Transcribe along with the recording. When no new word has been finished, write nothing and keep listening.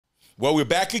Well, we're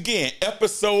back again.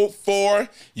 Episode 4.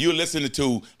 You're listening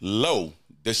to Low,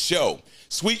 the show.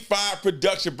 Sweet Five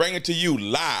Production bringing it to you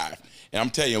live. And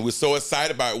I'm telling you, we're so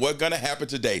excited about what's going to happen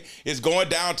today. It's going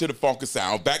down to the funky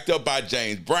sound, backed up by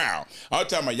James Brown. I'm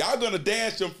talking about y'all going to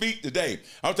dance your feet today.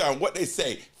 I'm talking what they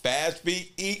say, fast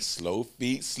feet eat, slow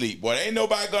feet sleep. Boy, ain't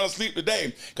nobody going to sleep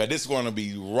today because this is going to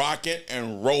be rocking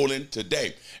and rolling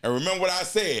today. And remember what I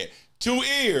said, 2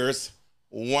 ears,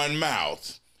 1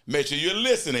 mouth. Make sure you're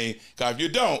listening, because if you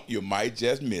don't, you might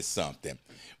just miss something.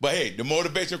 But hey, the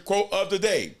motivation quote of the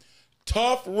day,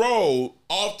 tough road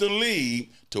often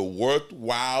lead to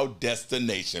worthwhile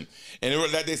destination. And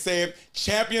like they say,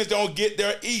 champions don't get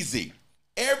there easy.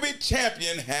 Every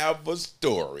champion have a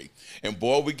story. And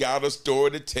boy, we got a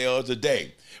story to tell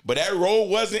today. But that road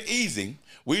wasn't easy.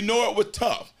 We know it was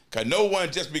tough, because no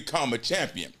one just become a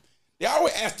champion. They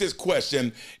always ask this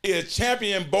question, is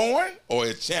champion born or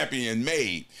is champion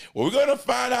made? Well, we're going to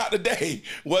find out today,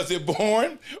 was it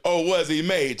born or was he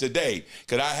made today?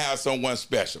 Because I have someone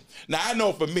special. Now, I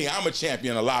know for me, I'm a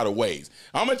champion in a lot of ways.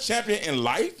 I'm a champion in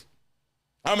life.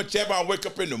 I'm a champion. I wake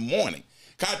up in the morning.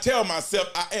 Can I tell myself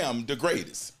I am the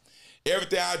greatest?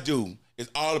 Everything I do is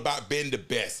all about being the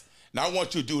best. And I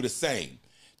want you to do the same.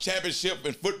 Championship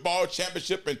in football,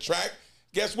 championship in track,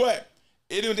 guess what?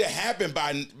 It didn't happen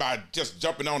by just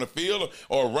jumping on the field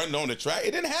or running on the track.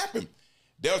 It didn't happen.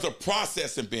 There's a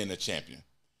process in being a champion.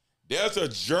 There's a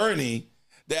journey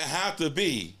that has to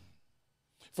be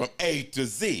from A to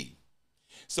Z.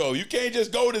 So you can't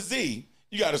just go to Z.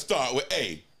 You got to start with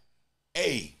A.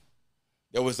 A.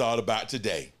 That was all about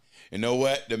today. You know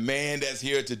what? The man that's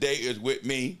here today is with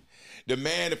me. The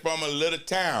man from a little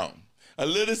town, a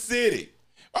little city.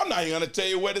 I'm not even going to tell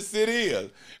you where the city is,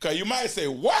 because you might say,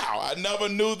 wow, I never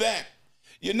knew that.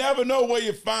 You never know where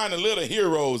you find the little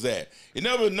heroes at. You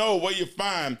never know where you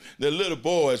find the little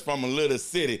boys from a little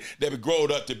city that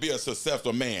growed up to be a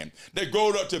successful man. They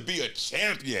growed up to be a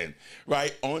champion,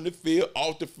 right? On the field,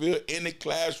 off the field, in the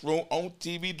classroom, on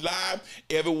TV, live,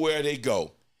 everywhere they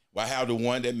go. Well, I have the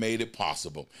one that made it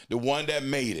possible, the one that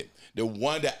made it, the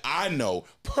one that I know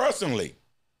personally.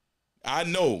 I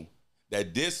know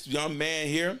that this young man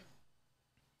here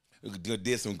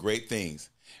did some great things.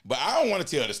 But I don't want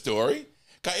to tell the story,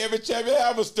 because every champion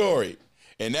have a story.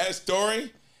 And that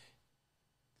story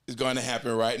is going to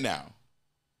happen right now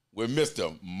with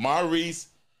Mr. Maurice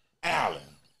Allen.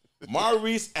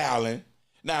 Maurice Allen.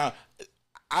 Now,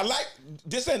 I like,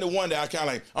 this ain't the one that I kind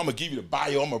of like, I'm going to give you the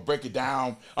bio, I'm going to break it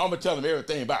down, I'm going to tell them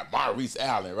everything about Maurice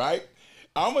Allen, right?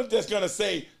 I'm just going to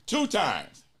say 2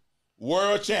 times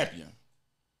world champion.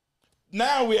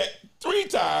 Now we're at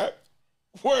 3-time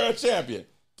world champion.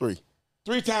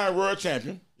 3-time world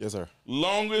champion. Yes, sir.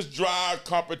 Longest drive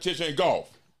competition in golf.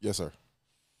 Yes, sir.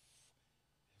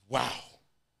 Wow.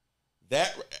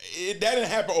 That didn't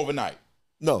happen overnight.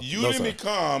 No, You no, didn't sir.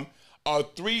 become a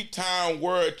 3-time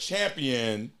world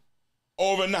champion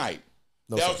overnight.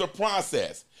 No, that sir. was a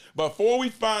process. Before we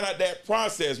find out that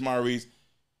process, Maurice,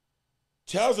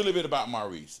 tell us a little bit about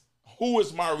Maurice. Who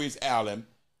is Maurice Allen?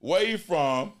 Where you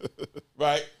from,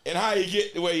 right? And how you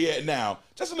get the way you at now.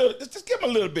 Just give him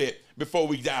a little bit before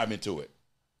we dive into it.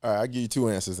 All right, I'll give you 2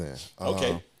 answers then.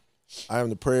 Okay. I am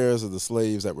the prayers of the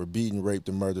slaves that were beaten, raped,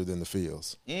 and murdered in the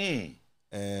fields.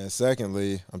 And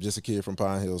secondly, I'm just a kid from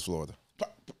Pine Hills, Florida.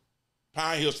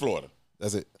 Pine Hills, Florida.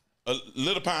 That's it.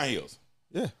 Little Pine Hills.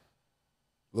 Yeah.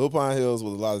 Little Pine Hills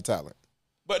with a lot of talent.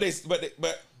 But they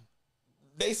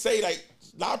say like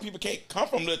a lot of people can't come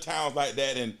from little towns like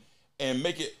that and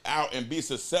make it out and be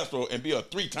successful and be a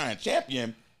 3-time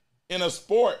champion in a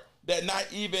sport that's not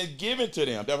even given to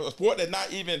them. That's a sport that's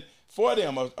not even for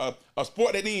them, a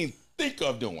sport they didn't even think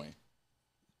of doing.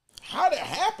 How did that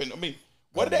happen? I mean,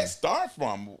 where did that start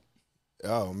from?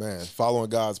 Oh, man.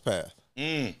 Following God's path.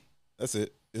 That's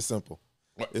it. It's simple.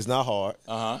 It's not hard.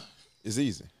 It's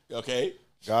easy. Okay.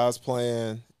 God's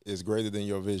plan is greater than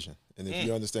your vision. And if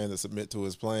you understand and submit to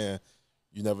his plan,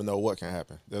 you never know what can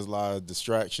happen. There's a lot of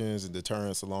distractions and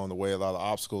deterrents along the way, a lot of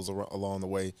obstacles along the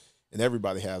way, and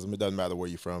everybody has them. It doesn't matter where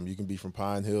you're from. You can be from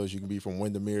Pine Hills, you can be from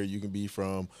Windermere, you can be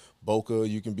from Boca,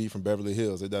 you can be from Beverly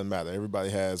Hills. It doesn't matter. Everybody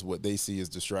has what they see as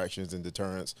distractions and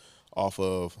deterrents off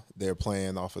of their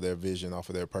plan, off of their vision, off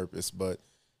of their purpose. But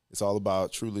it's all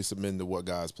about truly submitting to what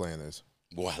God's plan is.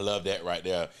 Boy, I love that right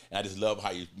there. And I just love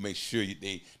how you make sure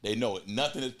they know it.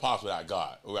 Nothing is possible without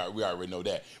God. We already know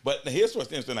that. But here's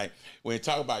what's interesting. Like, when you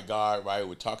talk about God, right,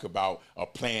 we talk about a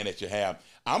plan that you have.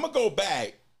 I'm going to go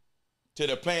back to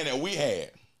the plan that we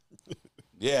had.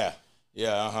 Yeah.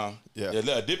 Yeah,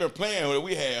 a different plan that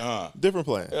we had, Different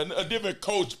plan. A different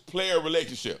coach-player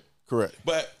relationship. Correct.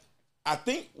 But I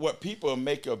think what people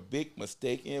make a big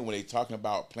mistake in when they talking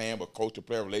about playing with coach to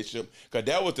player relationship, because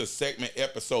that was the segment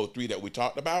episode 3 that we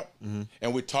talked about,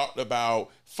 and we talked about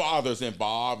fathers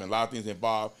involved and a lot of things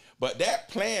involved. But that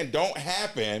plan don't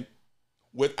happen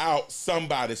without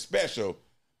somebody special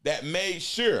that made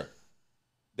sure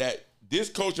that this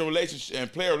coaching relationship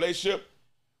and player relationship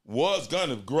was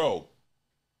gonna grow.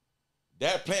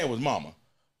 That plan was mama.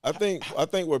 I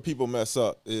think where people mess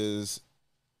up is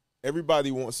everybody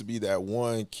wants to be that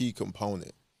one key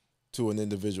component to an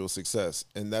individual's success,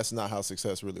 and that's not how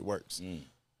success really works.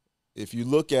 If you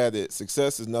look at it,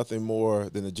 success is nothing more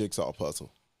than a jigsaw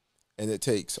puzzle, and it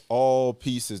takes all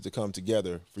pieces to come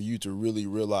together for you to really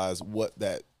realize what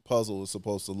that puzzle is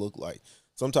supposed to look like.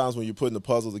 Sometimes when you're putting the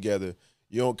puzzle together,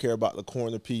 you don't care about the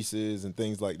corner pieces and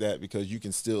things like that because you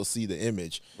can still see the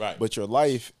image. Right. But your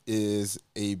life is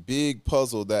a big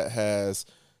puzzle that has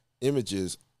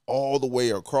images all the way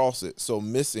across it. So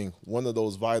missing one of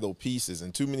those vital pieces,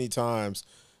 and too many times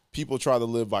people try to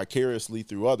live vicariously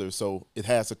through others, so it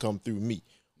has to come through me,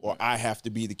 or I have to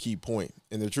be the key point.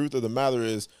 And the truth of the matter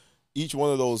is each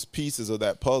one of those pieces of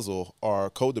that puzzle are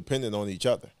codependent on each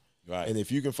other. Right. And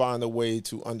if you can find a way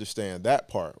to understand that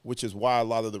part, which is why a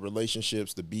lot of the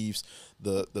relationships, the beefs,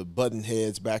 the button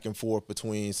heads back and forth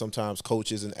between sometimes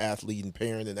coaches and athlete and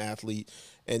parent and athlete,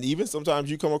 and even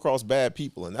sometimes you come across bad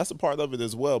people, and that's a part of it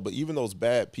as well. But even those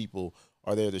bad people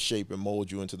are there to shape and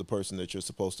mold you into the person that you're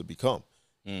supposed to become.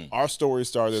 Our story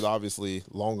started obviously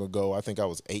long ago. I think I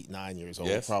was 8, 9 years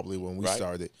old, probably when we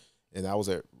started, and I was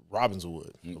at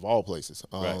Robbinswood, of all places,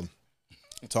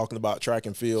 talking about track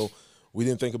and field. We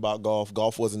didn't think about golf.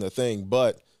 Golf wasn't a thing,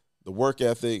 but the work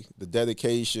ethic, the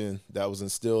dedication that was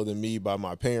instilled in me by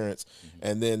my parents,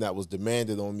 and then that was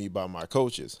demanded on me by my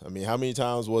coaches. I mean, how many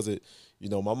times was it, you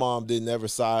know, my mom didn't ever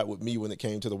side with me when it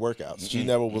came to the workouts. She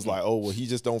never was like, oh, well, he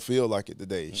just don't feel like it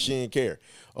today. She didn't care.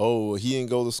 Oh, well, he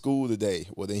didn't go to school today.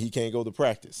 Well, then he can't go to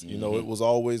practice. You know, it was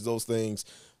always those things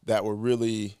that were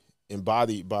really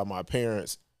embodied by my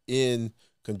parents in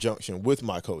conjunction with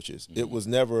my coaches. It was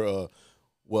never a,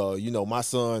 well, you know, my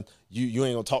son, you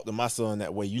ain't gonna talk to my son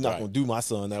that way. You're not gonna do my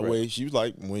son that way. She was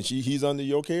like, when he's under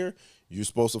your care, you're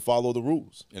supposed to follow the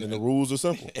rules, and the rules are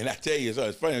simple. And I tell you, so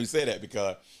it's funny you say that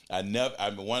because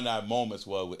one of our moments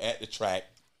was we're at the track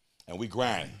and we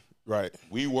grinding. Right.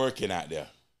 We working out there.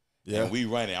 Yeah. And we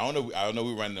running. I don't know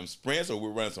we running them sprints or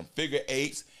we're running some figure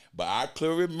eights, but I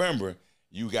clearly remember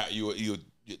you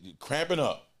cramping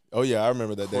up. Oh yeah, I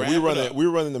remember that day. We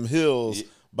were running them hills.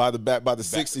 By the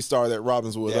 60 star at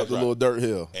Robbinswood, up the little dirt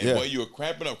hill. And boy, you were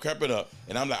cramping up.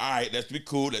 And I'm like, all right, let's be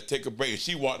cool. Let's take a break. And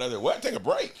she walked out there, what? Take a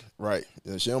break? Right.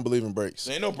 Yeah, she don't believe in breaks.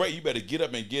 There ain't no break. You better get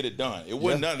up and get it done. It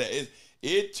wasn't none of that.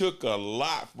 It took a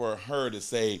lot for her to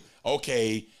say,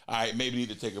 okay, all right, maybe need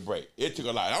to take a break. It took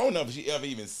a lot. I don't know if she ever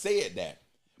even said that.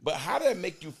 But how did that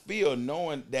make you feel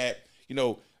knowing that, you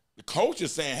know, the coach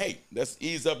is saying, hey, let's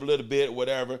ease up a little bit or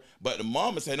whatever. But the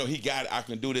mom is saying, no, he got it. I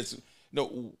can do this.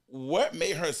 No, what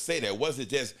made her say that? Was it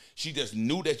just she just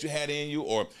knew that you had it in you,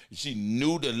 or she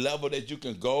knew the level that you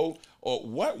can go, or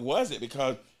what was it?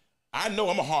 Because I know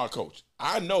I'm a hard coach.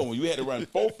 I know when you had to run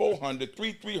 400,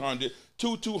 300,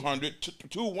 200,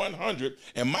 100,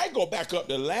 and might go back up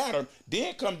the ladder,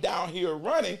 then come down here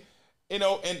running, you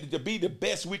know, and to be the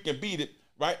best we can be,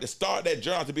 right? To start that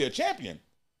journey to be a champion.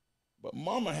 But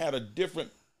Mama had a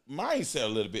different mindset a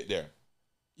little bit there.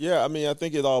 Yeah, I mean, I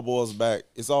think it all boils back.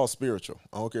 It's all spiritual.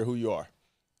 I don't care who you are.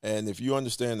 And if you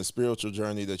understand the spiritual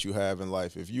journey that you have in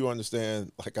life, if you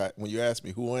understand, when you asked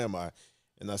me, who am I?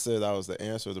 And I said I was the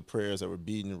answer to the prayers that were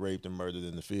beaten, raped, and murdered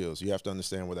in the fields. You have to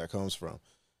understand where that comes from.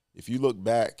 If you look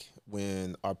back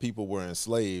when our people were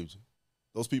enslaved,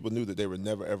 those people knew that they were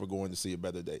never, ever going to see a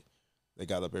better day. They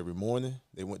got up every morning.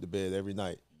 They went to bed every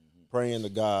night, praying to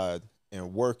God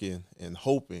and working and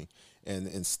hoping and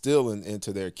instilling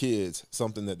into their kids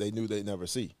something that they knew they'd never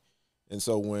see. And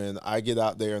so when I get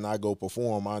out there and I go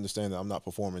perform, I understand that I'm not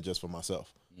performing just for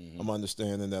myself. I'm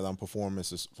understanding that I'm performing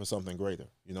for something greater.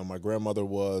 You know, my grandmother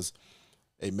was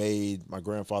a maid. My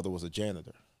grandfather was a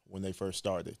janitor when they first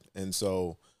started. And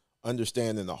so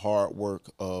understanding the hard work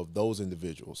of those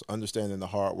individuals, understanding the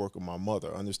hard work of my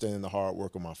mother, understanding the hard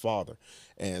work of my father,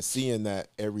 and seeing that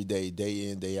every day, day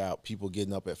in, day out, people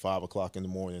getting up at 5 o'clock in the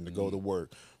morning to go to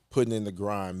work, putting in the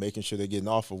grind, making sure they're getting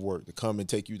off of work to come and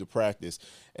take you to practice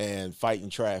and fighting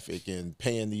traffic and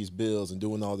paying these bills and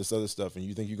doing all this other stuff. And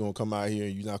you think you're going to come out here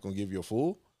and you're not going to give your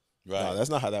full? Right. No, that's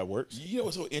not how that works. You know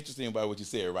what's so interesting about what you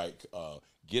said, right?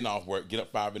 Getting off work, get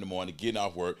up 5 in the morning, getting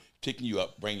off work, picking you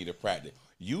up, bringing you to practice.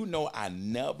 You know, I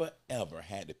never ever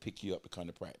had to pick you up to come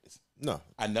to practice. No.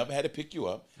 I never had to pick you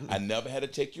up. I never had to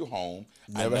take you home.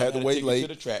 Never I had to wait take late. you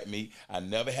to the track meet. I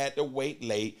never had to wait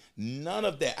late. None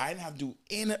of that. I didn't have to do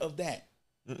any of that.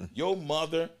 Your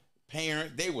mother,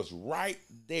 parents, they was right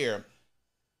there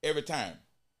every time.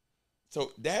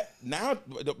 So that now,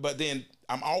 but then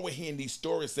I'm always hearing these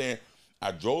stories saying,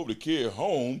 I drove the kid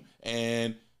home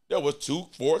and there was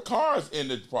 4 cars in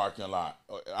the parking lot,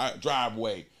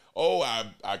 driveway. Oh,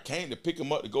 I came to pick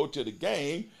him up to go to the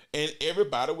game and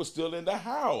everybody was still in the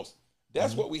house.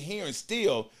 That's what we're hearing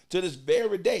still to this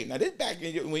very day. Now, this back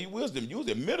when you was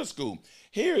in middle school.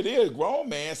 Here it is, grown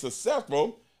man,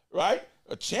 successful, right?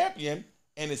 A champion,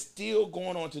 and it's still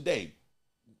going on today.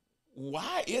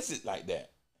 Why is it like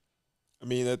that? I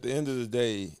mean, at the end of the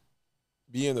day,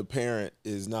 being a parent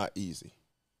is not easy.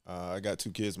 I got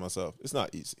 2 kids myself. It's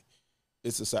not easy.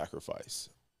 It's a sacrifice.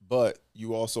 But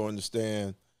you also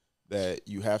understand that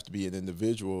you have to be an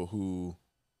individual who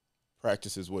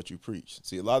practices what you preach.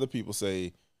 See, a lot of people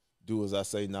say, do as I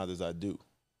say, not as I do.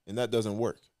 And that doesn't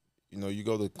work. You know, you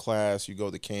go to class, you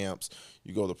go to camps,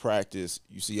 you go to practice,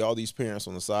 you see all these parents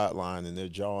on the sideline and they're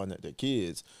jawing at their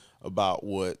kids about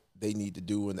what they need to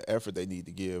do and the effort they need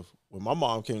to give. When my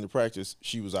mom came to practice,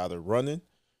 she was either running,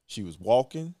 she was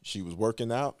walking, she was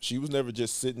working out. She was never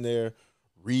just sitting there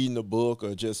reading a book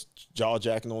or just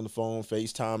jaw-jacking on the phone,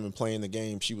 FaceTime and playing the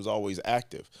game. She was always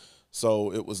active.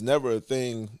 So it was never a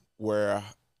thing where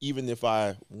even if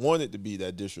I wanted to be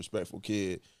that disrespectful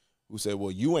kid who said,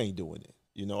 well, you ain't doing it.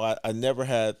 You know, I never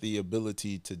had the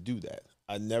ability to do that.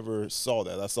 I never saw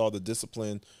that. I saw the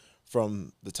discipline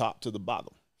from the top to the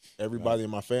bottom. Everybody in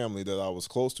my family that I was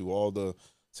close to, all the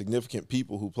significant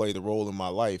people who played a role in my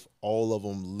life, all of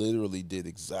them literally did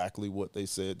exactly what they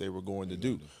said they were going to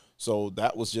do. So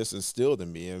that was just instilled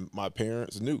in me, and my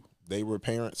parents knew. They were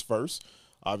parents first.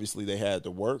 Obviously, they had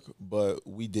to work, but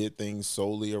we did things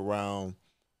solely around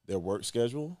their work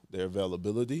schedule, their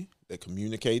availability. They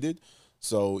communicated.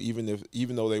 So even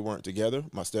though they weren't together,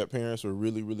 my step-parents were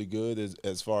really, really good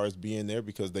as far as being there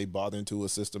because they bought into a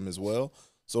system as well.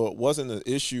 So it wasn't an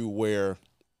issue where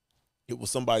it was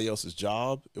somebody else's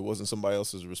job. It wasn't somebody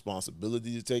else's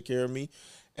responsibility to take care of me.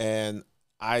 And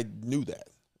I knew that.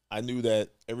 I knew that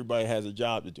everybody has a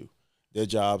job to do. Their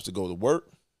job's to go to work,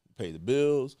 pay the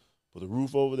bills, put a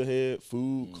roof over the head,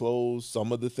 food, clothes,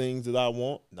 some of the things that I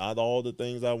want, not all the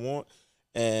things I want.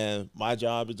 And my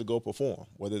job is to go perform,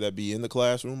 whether that be in the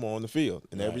classroom or on the field.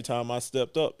 And every time I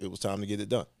stepped up, it was time to get it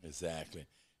done. Exactly.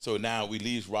 So now we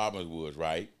leave Robin Woods,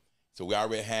 right? So we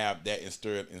already have that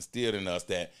instilled in us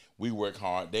that we work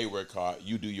hard, they work hard,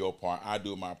 you do your part, I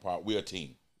do my part. We're a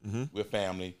team. We're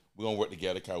family. We're going to work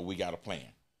together because we got a plan.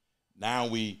 Now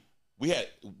we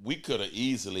could have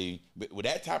easily, with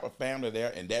that type of family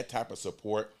there and that type of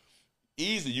support,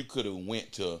 easily you could have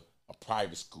went to a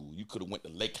private school. You could have went to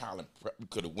Lake Highland Prep. You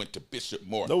could have went to Bishop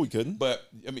Moore. No, we couldn't. But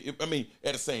I mean,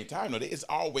 at the same time, it's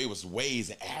always ways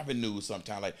and avenues.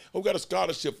 Sometimes like, oh, we got a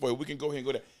scholarship for you. We can go here and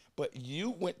go there. But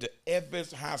you went to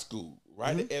Evans High School,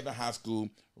 right? At Evans High School,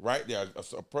 right there,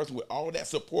 a person with all that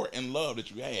support and love that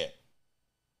you had.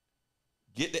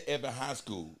 Get to Evans High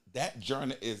School. That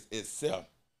journey is itself.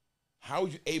 How were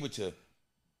you able to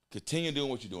continue doing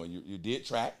what you're doing? You did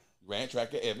track. Ran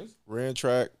track at Evans. Ran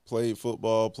track, played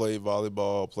football, played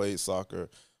volleyball, played soccer,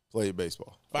 played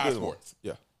baseball. 5 sports.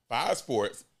 Yeah. 5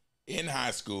 sports in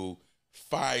high school,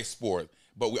 5 sports.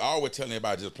 But we always telling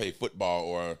everybody just play football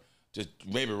or just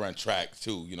maybe run track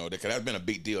too, you know, because that's been a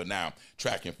big deal now,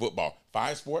 track and football.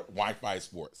 5 sports? Why 5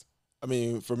 sports? I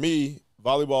mean, for me,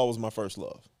 volleyball was my first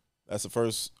love. That's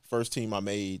the first team I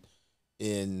made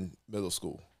in middle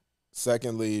school.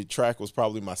 Secondly, track was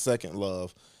probably my second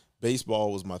love.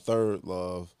 Baseball was my third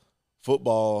love.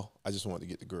 Football, I just wanted to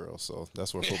get the girls, so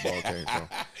that's where football came from.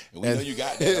 And we know you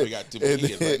got that. We got 2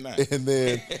 kids right now. And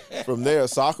then from there,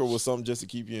 soccer was something just to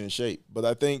keep you in shape. But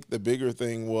I think the bigger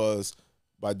thing was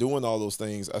by doing all those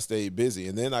things, I stayed busy.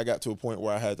 And then I got to a point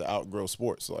where I had to outgrow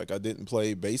sports. So, like, I didn't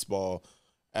play baseball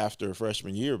after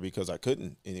freshman year because I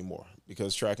couldn't anymore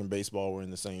because track and baseball were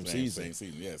in the same season. Same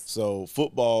season, yes. So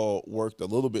football worked a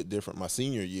little bit different my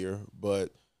senior year,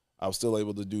 but I was still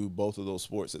able to do both of those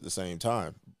sports at the same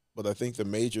time. But I think the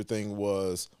major thing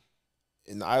was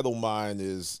an idle mind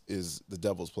is the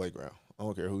devil's playground. I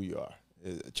don't care who you are,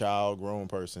 a child, grown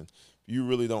person. If you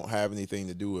really don't have anything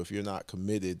to do, if you're not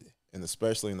committed, and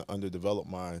especially in the underdeveloped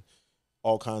mind,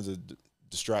 all kinds of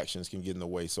distractions can get in the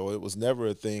way. So it was never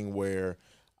a thing where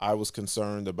I was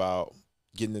concerned about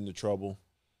getting into trouble,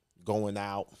 going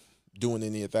out, doing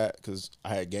any of that because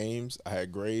I had games, I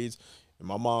had grades. In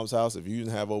my mom's house, if you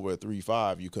didn't have over a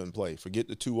 3.5, you couldn't play. Forget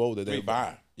the 2.0 that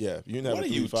 3.5. Yeah, if you didn't have What a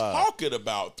are you 3.5. talking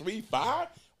about? 3.5?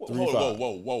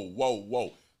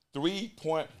 Whoa.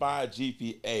 3.5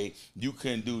 GPA, you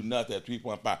couldn't do nothing at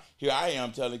 3.5. Here I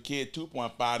am telling kids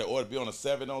 2.5 they ought to be on a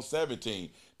 7 on 17.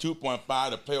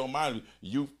 2.5 to play on my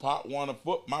youth Pop Warner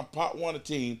my Pop Warner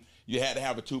team. You had to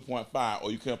have a 2.5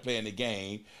 or you couldn't play in the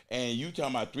game. And you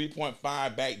talking about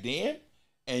 3.5 back then,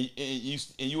 and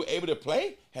you were able to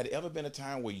play? Had there ever been a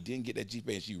time where you didn't get that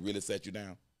GPA and she really set you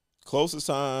down? Closest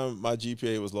time my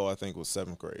GPA was low, I think, was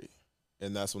 7th grade.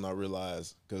 And that's when I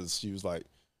realized, because she was like,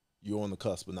 you're on the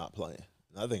cusp of not playing.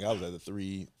 And I think I was at a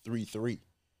 3.3.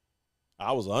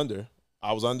 I was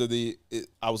under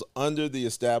the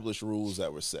established rules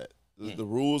that were set. The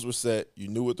rules were set. You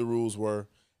knew what the rules were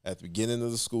at the beginning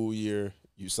of the school year.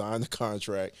 You signed the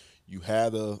contract. You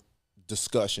had a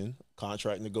discussion,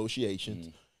 contract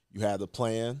negotiations. You had a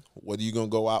plan. What are you going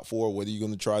to go out for? What are you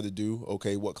going to try to do?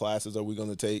 Okay, what classes are we going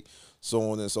to take?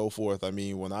 So on and so forth. I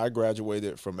mean, when I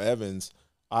graduated from Evans,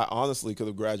 I honestly could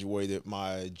have graduated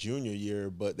my junior year,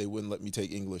 but they wouldn't let me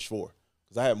take English 4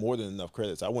 because I had more than enough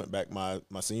credits. I went back my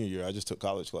senior year. I just took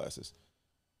college classes.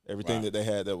 Everything that they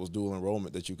had that was dual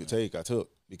enrollment that you could take, I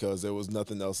took because there was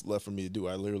nothing else left for me to do.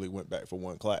 I literally went back for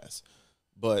one class.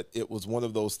 But it was one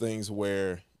of those things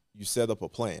where you set up a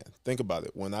plan. Think about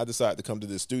it. When I decided to come to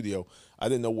this studio, I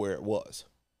didn't know where it was.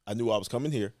 I knew I was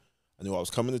coming here. I knew I was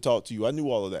coming to talk to you. I knew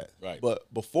all of that. Right.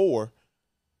 But before,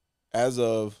 as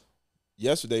of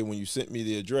yesterday when you sent me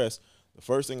the address, the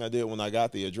first thing I did when I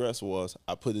got the address was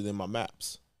I put it in my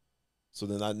maps. So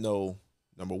then I know,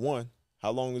 number one,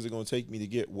 how long is it going to take me to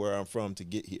get where I'm from to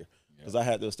get here? Because I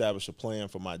had to establish a plan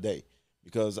for my day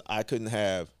because I couldn't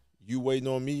have you waiting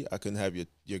on me. I couldn't have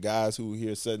your guys who were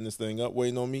here setting this thing up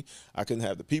waiting on me. I couldn't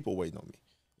have the people waiting on me.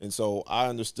 And so I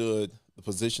understood the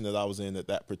position that I was in at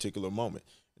that particular moment.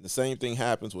 And the same thing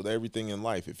happens with everything in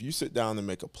life. If you sit down and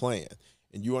make a plan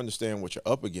and you understand what you're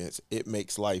up against, it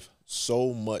makes life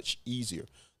so much easier.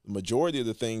 The majority of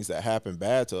the things that happen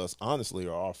bad to us, honestly,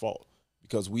 are our fault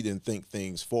because we didn't think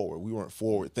things forward. We weren't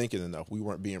forward thinking enough. We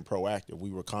weren't being proactive.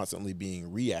 We were constantly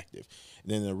being reactive.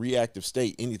 And in a reactive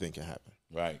state, anything can happen.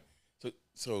 Right.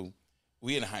 So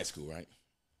we in high school, right?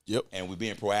 Yep. And we're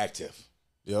being proactive.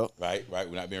 Yep. Right.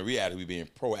 We're not being reactive. We're being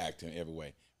proactive in every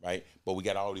way. Right. But we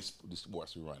got all these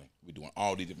sports we're running. We're doing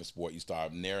all these different sports. You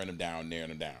start narrowing them down.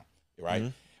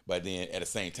 Right. But then at the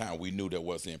same time, we knew that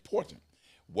wasn't important.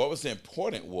 What was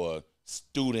important was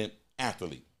student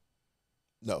athlete.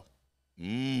 No.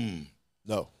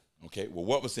 No. Okay. Well,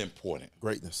 what was important?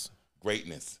 Greatness.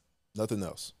 Nothing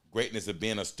else. Greatness of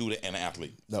being a student and an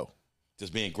athlete. No.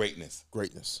 Just being greatness.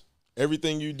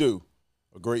 Everything you do,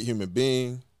 a great human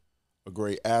being, a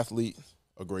great athlete,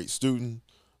 a great student,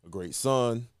 a great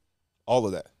son, all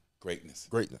of that. Greatness.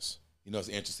 You know, it's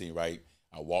interesting, right?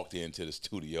 I walked into the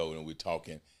studio and we're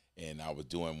talking, and I was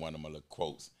doing one of my little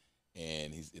quotes,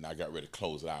 and I got ready to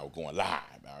close it out. I was going live.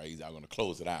 All right, I'm going to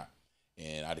close it out,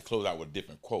 and I had to close out with a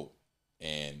different quote,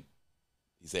 and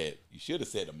he said, "You should have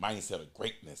said the mindset of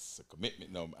greatness, a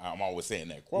commitment." No, I'm always saying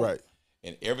that quote, right?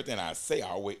 And everything I say, I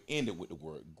always end it with the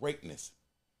word greatness,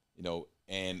 you know.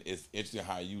 And it's interesting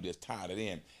how you just tied it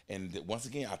in. And once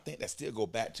again, I think that still go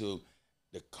back to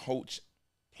the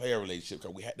coach-player relationship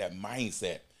because we had that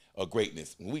mindset of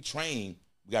greatness. When we train,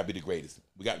 we got to be the greatest.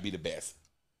 We got to be the best.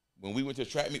 When we went to a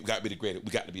track meet, we got to be the greatest. We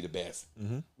got to be the best.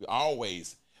 We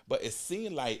always. But it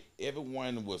seemed like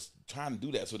everyone was trying to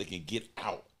do that so they can get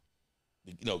out.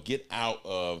 You know, get out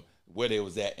of where they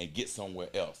was at and get somewhere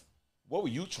else. What were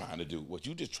you trying to do? Was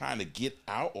you just trying to get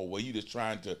out, or were you just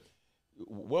trying to?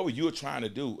 What were you trying to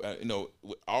do? You know,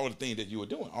 with all the things that you were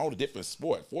doing, all the different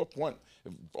sports, 4.0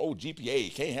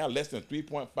 GPA, can't have less than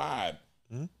 3.5.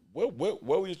 What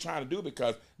were you trying to do?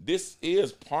 Because this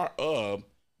is part of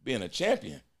being a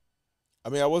champion. I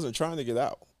mean, I wasn't trying to get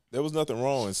out. There was nothing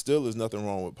wrong, and still is nothing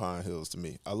wrong with Pine Hills to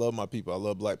me. I love my people. I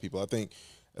love black people. I think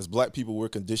as black people, we're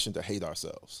conditioned to hate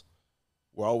ourselves.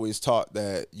 We're always taught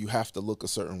that you have to look a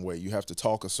certain way. You have to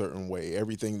talk a certain way.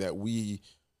 Everything that we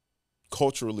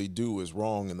culturally do is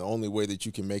wrong, and the only way that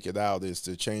you can make it out is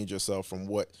to change yourself from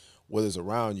what is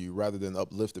around you rather than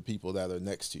uplift the people that are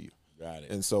next to you. Got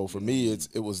it. And so for me,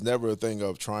 it was never a thing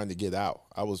of trying to get out.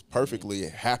 I was perfectly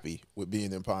happy with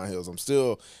being in Pine Hills. I'm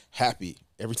still happy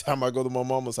every time I go to my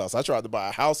mama's house. I tried to buy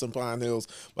a house in Pine Hills,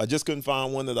 but I just couldn't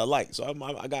find one that I liked. So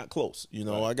I got close. You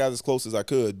know, I got as close as I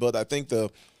could. But I think the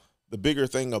bigger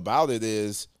thing about it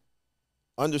is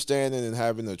understanding and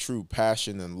having a true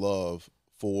passion and love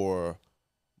for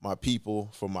my people,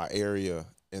 for my area,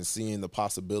 and seeing the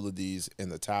possibilities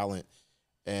and the talent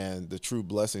and the true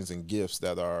blessings and gifts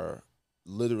that are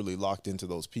literally locked into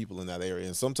those people in that area.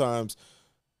 And sometimes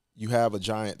you have a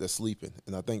giant that's sleeping,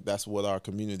 and I think that's what our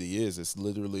community is. It's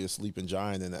literally a sleeping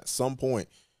giant, and at some point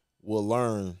we'll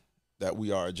learn that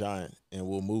we are a giant and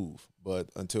we'll move. But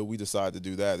until we decide to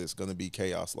do that, it's going to be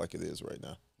chaos like it is right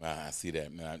now. I see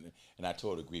that, man. And I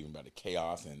totally agree about the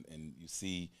chaos, and you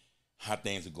see how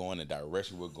things are going, the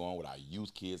direction we're going, what our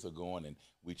youth kids are going, and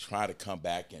we try to come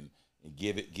back and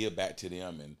give back to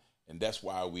them, and that's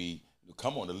why we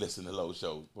come on to Listen to Low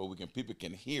show, where people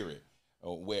can hear it,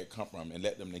 where it come from, and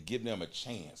give them a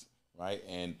chance, right?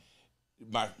 And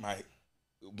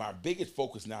my biggest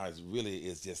focus now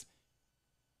is just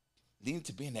leading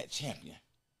to being that champion.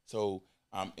 So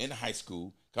I'm in high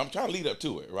school. I'm trying to lead up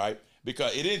to it, right?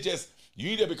 Because it is just, you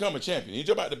need to become a champion. You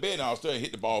jump out the bed and all of a sudden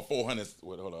hit the ball 400,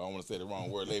 hold on, I don't want to say the wrong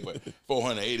word later, but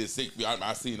 486,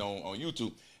 I seen on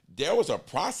YouTube. There was a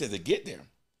process to get there.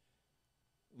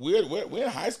 We're in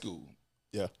high school.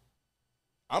 Yeah.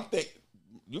 I'm thinking,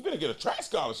 you're going to get a track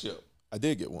scholarship. I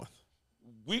did get one.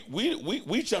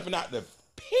 We jumping out the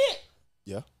pit.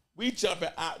 Yeah. We jumping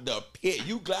out the pit.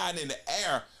 You gliding in the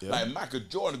air like Michael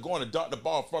Jordan going to dunk the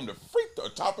ball from the free throw,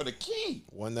 top of the key.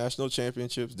 Won national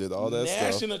championships, did all that stuff.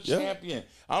 National champion.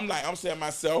 Yeah. I'm saying to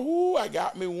myself, ooh, I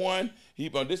got me one.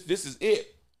 This is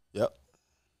it. Yep.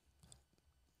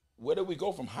 Where did we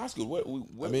go from high school? Where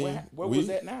was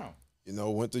that now?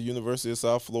 Went to University of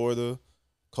South Florida.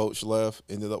 Coach left,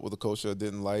 ended up with a coach that I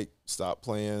didn't like, stopped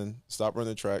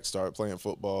running track, started playing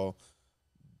football.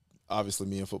 Obviously,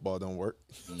 me and football don't work,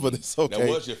 but it's okay. That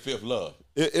was your fifth love.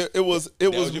 It was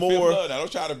more. Now don't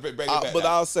try to break it back. But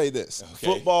I'll say this: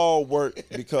 football worked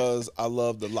because I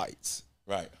love the lights.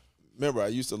 Right. Remember, I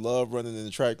used to love running in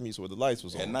the track meets where the lights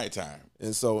was on at nighttime.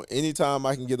 And so, anytime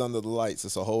I can get under the lights,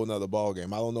 it's a whole nother ball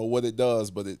game. I don't know what it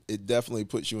does, but it definitely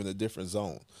puts you in a different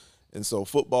zone. And so,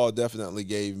 football definitely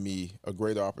gave me a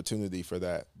greater opportunity for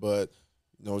that. But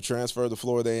transfer to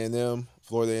Florida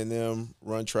A&M,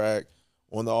 run track.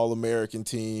 On the All-American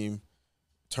team,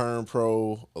 turn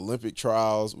pro, Olympic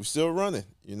trials. We're still running,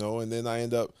 and then I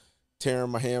end up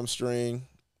tearing my hamstring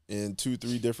in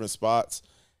 2-3 different spots,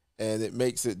 and it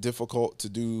makes it difficult to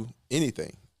do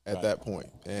anything at that point.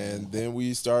 And then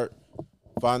we start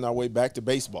finding our way back to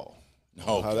baseball.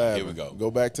 Here we go.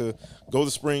 Go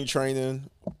to spring training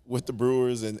with the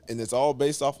Brewers, and it's all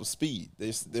based off of speed.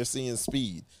 They're seeing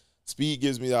speed. Speed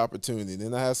gives me the opportunity.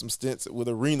 Then I had some stints with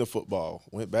arena football,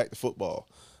 went back to football.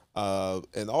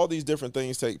 And all these different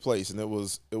things take place, and it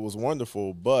was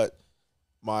wonderful. But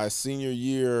my senior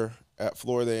year at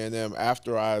Florida A&M,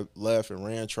 after I left and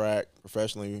ran track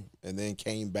professionally and then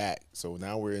came back, so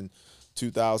now we're in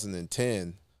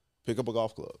 2010, pick up a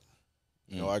golf club.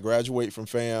 I graduate from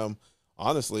FAM.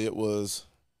 Honestly, it was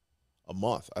a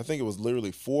month. I think it was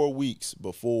literally 4 weeks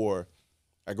before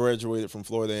I graduated from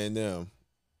Florida A&M.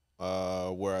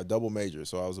 Where I double majored.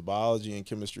 So I was a biology and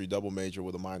chemistry double major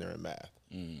with a minor in math.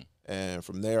 And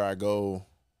from there, I go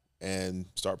and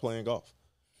start playing golf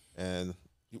and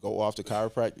go off to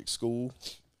chiropractic school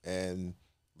and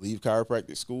leave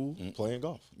chiropractic school playing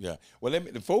golf. Yeah. Well,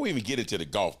 before we even get into the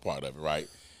golf part of it, right,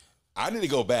 I need to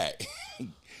go back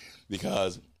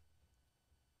because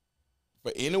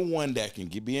for anyone that can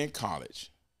be in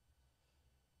college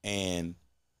and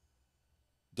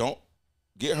don't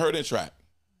get hurt in track,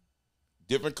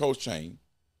 different coach change.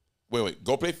 Wait,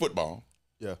 go play football.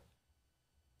 Yeah.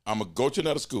 I'm gonna go to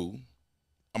another school.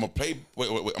 I'm gonna play. I'm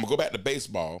gonna go back to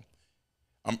baseball.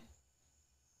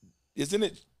 Isn't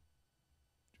it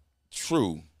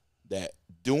true that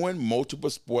doing multiple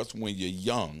sports when you're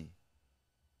young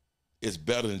is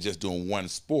better than just doing one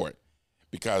sport?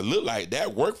 Because it looked like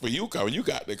that worked for you. Because when you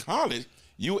got to college,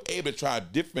 you were able to try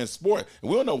different sports, and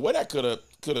we don't know where that could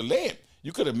have led.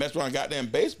 You could have messed around and got there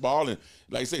in baseball and,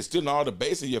 like I say, stealing all the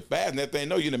bases, you're fast and that thing.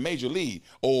 No, you're in the major league.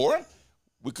 Or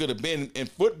we could have been in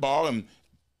football and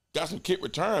got some kick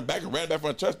return back and ran back for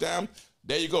a touchdown.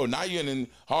 There you go. Now you're in the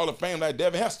Hall of Fame like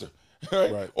Devin Hester.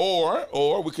 Right?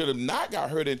 Or we could have not got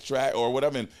hurt in track or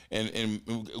whatever and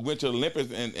went to the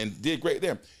Olympics and did great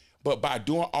there. But by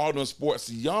doing all those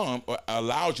sports young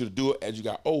allows you to do it as you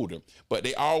got older. But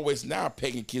they always now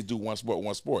pegging kids do one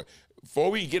sport. Before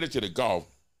we get into the golf,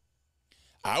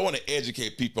 I want to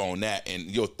educate people on that and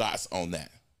your thoughts on that.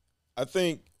 I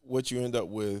think what you end up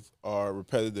with are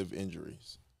repetitive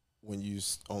injuries when you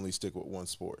only stick with one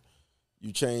sport.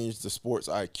 You change the sports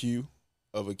IQ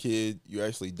of a kid, you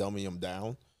actually dummy them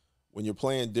down. When you're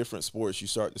playing different sports, you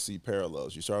start to see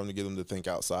parallels. You're starting to get them to think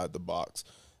outside the box.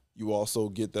 You also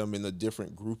get them in a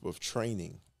different group of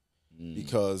training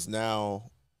because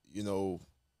now,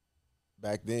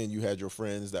 back then you had your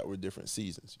friends that were different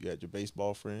seasons. You had your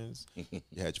baseball friends, you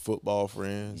had your football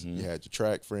friends, you had your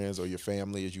track friends, or your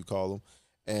family as you call them,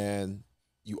 and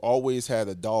you always had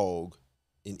a dog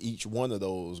in each one of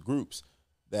those groups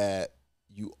that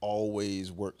you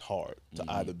always worked hard to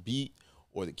either beat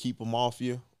or to keep them off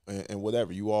you, and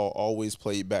whatever. You all always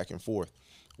played back and forth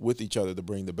with each other to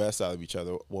bring the best out of each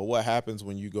other. Well, what happens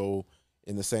when you go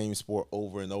in the same sport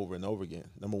over and over and over again?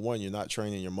 Number one, you're not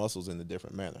training your muscles in a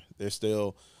different manner. They're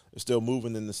still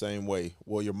moving in the same way.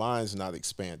 Well, your mind's not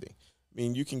expanding. I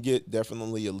mean, you can get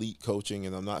definitely elite coaching,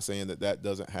 and I'm not saying that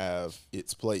doesn't have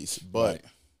its place, but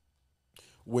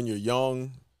when you're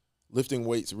young, lifting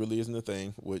weights really isn't a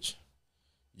thing, which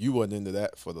you wasn't into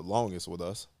that for the longest with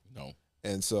us. No.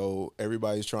 And so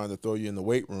everybody's trying to throw you in the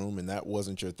weight room, and that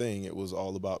wasn't your thing. It was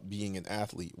all about being an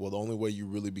athlete. Well, the only way you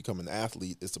really become an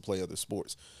athlete is to play other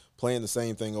sports. Playing the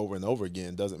same thing over and over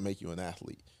again doesn't make you an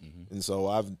athlete. And so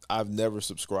I've never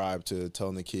subscribed to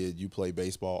telling a kid you play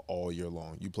baseball all year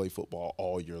long, you play football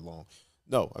all year long.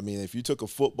 No, I mean, if you took a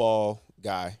football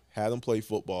guy, had him play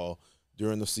football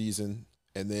during the season,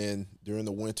 and then during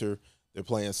the winter they're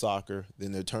playing soccer,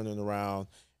 then they're turning around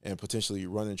and potentially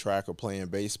running track or playing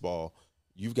baseball,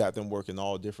 you've got them working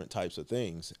all different types of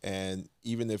things. And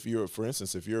even if you're, for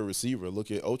instance, if you're a receiver, look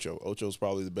at Ocho. Ocho's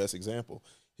probably the best example.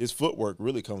 His footwork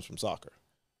really comes from soccer.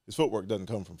 His footwork doesn't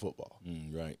come from football.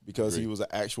 Right. Because he was an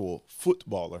actual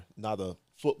footballer, not a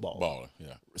footballer.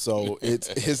 Yeah. So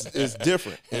it's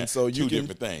different. And so you Two can,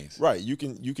 different things. Right. You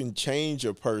can change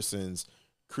a person's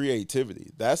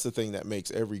creativity. That's the thing that makes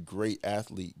every great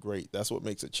athlete great. That's what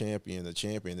makes a champion a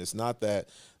champion. It's not that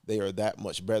they are that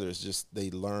much better. It's just they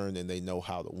learn and they know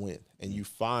how to win. And you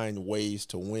find ways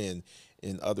to win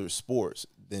in other sports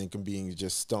than being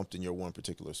just stumped in your one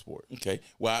particular sport. Okay.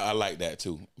 Well, I like that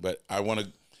too. But I want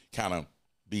to kind of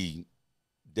be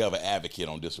devil advocate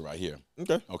on this right here.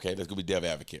 Okay. Okay, let's go be devil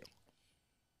advocate.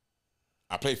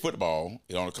 I played football.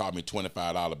 It only cost me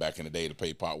 $25 back in the day to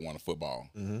play part one of football.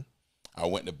 I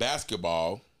went to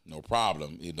basketball, no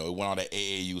problem. You know, it went on the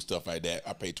AAU stuff like that.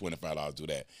 I paid $25 to do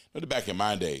that. But back in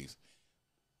my days,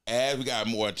 as we got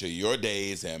more into your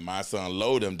days and my son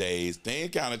Lo them days,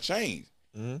 things kind of changed.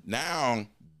 Now,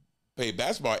 play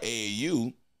basketball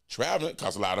AAU, traveling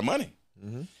costs a lot of money.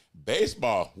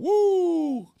 Baseball,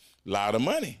 woo, lot of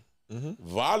money.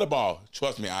 Volleyball,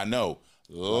 trust me, I know,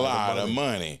 lot of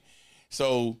money.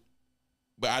 So,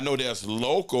 but I know there's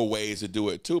local ways to do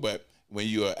it too, but when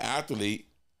you're an athlete,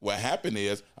 what happened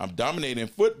is I'm dominating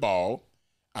football.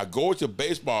 I go to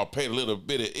baseball, play a little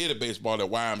bit of itty baseball at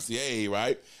YMCA,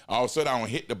 right? All of a sudden, I don't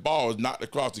hit the ball, knocked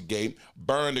across the gate,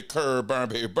 burn the curve, burn,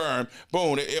 baby, burn,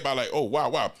 boom. Everybody like, oh,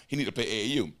 wow, he need to play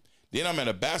AAU. Then I'm in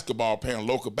a basketball, playing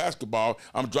local basketball.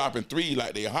 I'm dropping threes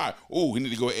like they're hot. Ooh, he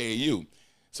need to go AAU.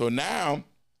 So now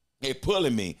they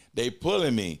pulling me,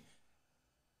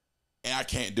 and I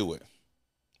can't do it.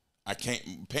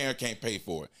 Parent can't pay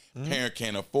for it. Parent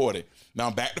can't afford it. Now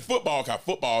I'm back to football, because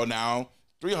football now,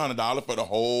 $300 for the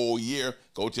whole year,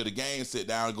 go to the game, sit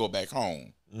down, and go back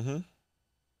home.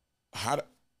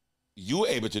 You were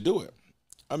able to do it?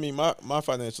 I mean, my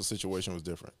financial situation was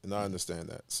different, and I understand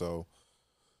that. So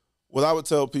what I would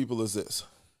tell people is this.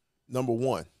 Number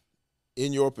one,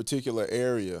 in your particular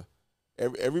area,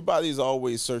 everybody's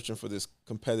always searching for this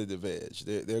competitive edge.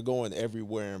 They're going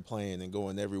everywhere and playing and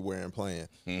going everywhere and playing.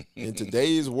 In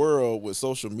today's world with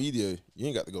social media, you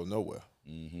ain't got to go nowhere.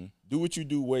 Do what you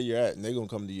do where you're at, and they're going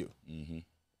to come to you.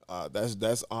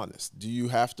 That's honest. Do you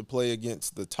have to play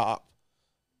against the top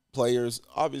players?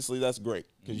 Obviously, that's great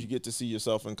because you get to see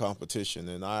yourself in competition,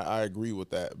 and I agree with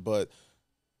that. But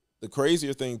the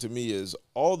crazier thing to me is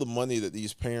all the money that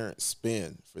these parents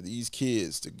spend for these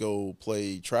kids to go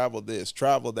play, travel this,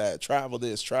 travel that, travel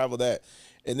this, travel that.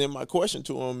 And then my question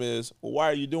to them is, well, why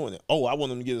are you doing it? Oh, I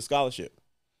want them to get a scholarship.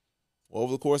 Well,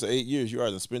 over the course of 8 years, you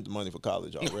already spent the money for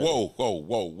college already.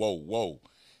 Whoa.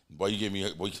 Boy, you give me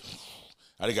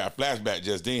I done got a flashback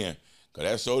just then, because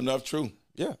that's so enough true.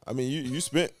 Yeah. I mean, you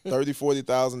spent $30,000,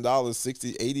 $40,000,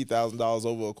 $60,000, $80,000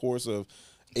 over a course of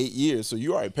 8 years, so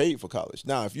you already paid for college.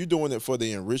 Now, if you're doing it for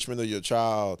the enrichment of your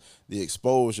child, the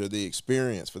exposure, the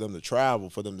experience, for them to travel,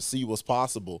 for them to see what's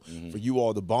possible, for you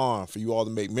all to bond, for you all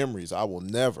to make memories, I will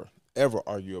never, ever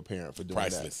argue a parent for doing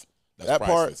Priceless. that. That's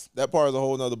priceless. That part is a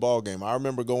whole nother ball game. I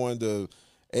remember going to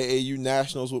AAU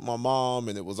Nationals with my mom,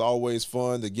 and it was always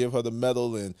fun to give her the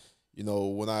medal. And, you know,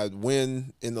 when I'd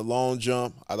win in the long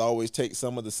jump, I'd always take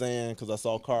some of the sand because I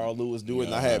saw Carl Lewis do it,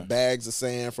 and I had bags of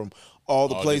sand from all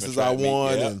the places I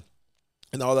won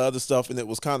and all the other stuff, and it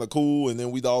was kind of cool. And then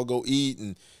we'd all go eat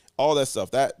and all that stuff.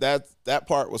 That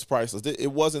part was priceless.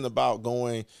 It wasn't about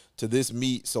going to this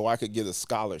meet so I could get a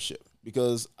scholarship.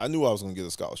 because I knew I was going to get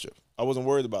a scholarship. I wasn't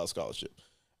worried about a scholarship.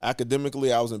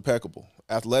 Academically, I was impeccable.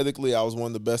 Athletically, I was one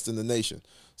of the best in the nation.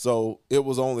 So it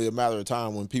was only a matter of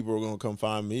time when people were going to come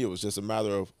find me. It was just a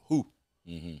matter of who.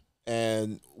 Mm-hmm.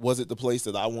 And was it the place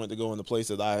that I wanted to go and the place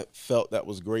that I felt that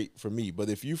was great for me? But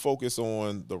if you focus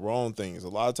on the wrong things, a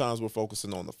lot of times we're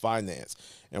focusing on the finance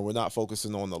and we're not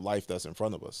focusing on the life that's in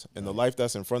front of us. And the life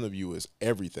that's in front of you is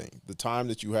everything. The time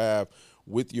that you have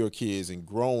with your kids and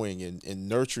growing and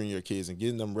nurturing your kids and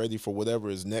getting them ready for whatever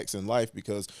is next in life,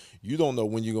 because you don't know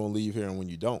when you're going to leave here and when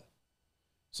you don't.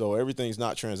 So everything's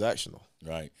not transactional.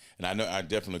 Right. And I know I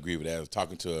definitely agree with that. I was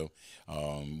talking to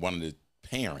one of the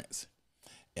parents,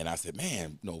 and I said,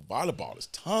 man, volleyball is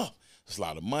tough. It's a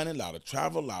lot of money, a lot of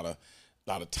travel, a lot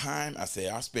of time. I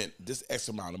said, I spent this X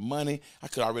amount of money. I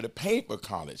could already pay for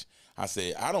college. I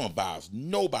said, I don't advise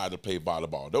nobody to play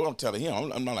volleyball. Though I'm telling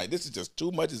him, I'm not like, this is just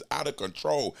too much. It's out of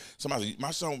control. Somebody,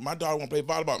 my daughter want to play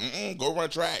volleyball. Go run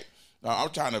track. I'm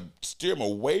trying to steer him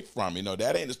away from,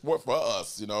 that ain't the sport for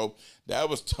us. That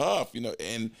was tough,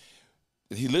 and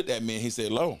he looked at me and he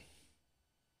said, Lo,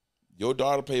 your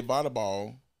daughter played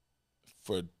volleyball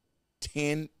for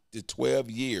 10 to 12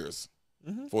 years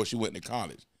before she went to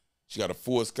college. She got a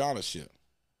full scholarship.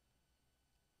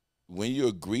 When you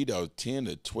agree those 10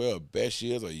 to 12 best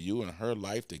years of you and her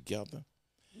life together,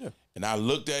 and I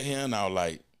looked at him and I was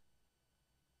like,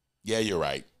 yeah, you're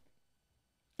right.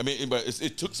 I mean, but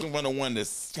it took someone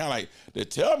that's kind of like to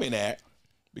tell me that,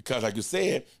 because like you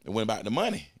said, it went about the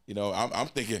money. I'm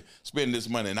thinking spending this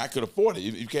money, and I could afford it.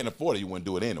 If you can't afford it, you wouldn't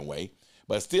do it anyway.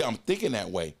 But still, I'm thinking that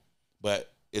way.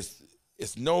 But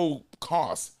it's no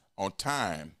cost on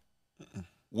time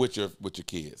with your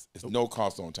kids. It's no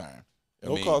cost on time.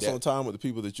 No cost on time with the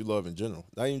people that you love in general.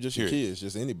 Not even just your kids,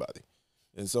 just anybody.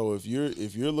 And so if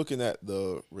you're looking at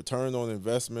the return on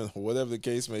investment or whatever the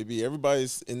case may be,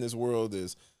 everybody's in this world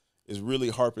is really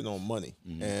harping on money.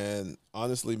 Mm-hmm. And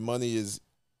honestly, money is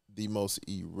the most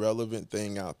irrelevant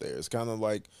thing out there. It's kind of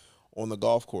like on the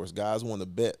golf course, guys want to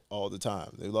bet all the time.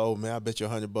 They're like, oh man, I bet you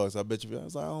 $100. I bet you. I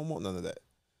was like, I don't want none of that.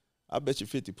 I bet you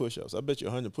 50 push-ups. I bet you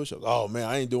 100 push-ups. Oh man,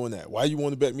 I ain't doing that. Why you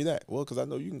want to bet me that? Well, because I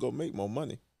know you can go make more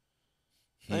money.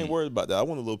 I ain't worried about that. I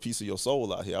want a little piece of your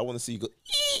soul out here. I want to see you go,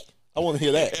 I want to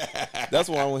hear that. That's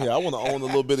what I want to hear. I want to own a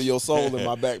little bit of your soul in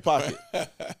my back pocket.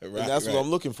 And that's what I'm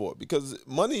looking for. Because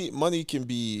money can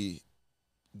be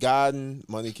gotten,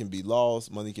 money can be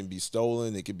lost, money can be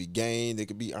stolen, it can be gained, it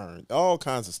can be earned. All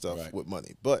kinds of stuff with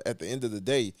money. But at the end of the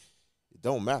day, it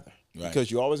don't matter.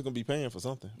 Because you're always going to be paying for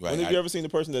something. When have you ever seen a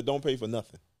person that don't pay for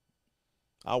nothing?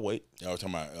 I'll wait. I was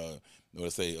talking about,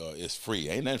 let's say it's free.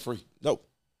 Ain't nothing free. Nope.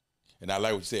 And I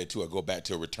like what you said, too. I go back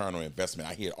to return on investment.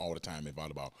 I hear it all the time in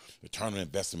volleyball. Return on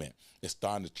investment. It's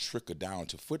starting to trickle down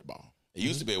to football. It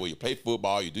used to be where you play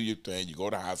football, you do your thing, you go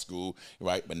to high school,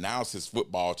 right? But now since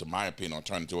football, to my opinion,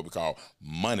 turning into what we call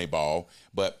money ball.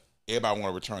 But everybody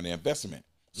want to return their investment.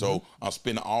 So I'm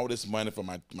spending all this money for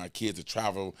my kids to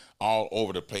travel all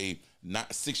over the place, not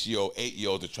 6-year-old,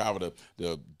 8-year-old to travel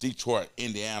to Detroit,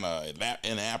 Indiana,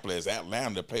 Indianapolis,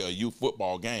 Atlanta to play a youth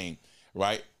football game,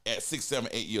 right? At 6, 7,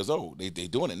 8 years old. They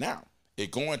doing it now. They're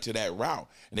going to that route.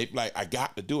 And they like, I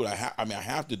got to do it. I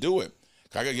have to do it.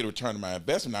 I got to get a return on my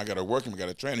investment. I got to work him. I got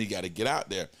to train him. He got to get out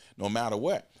there no matter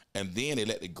what. And then they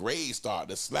let the grades start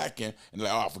to slacking. And they're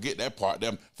like, oh, forget that part.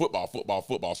 Them football,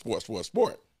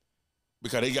 sport.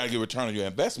 Because they got to get a return on your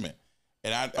investment.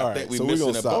 And I think we're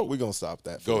missing a boat. We're going to stop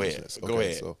that. Go ahead. Go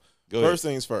ahead. So first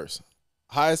things first.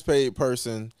 Highest paid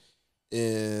person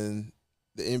in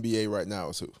the NBA right now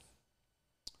is who?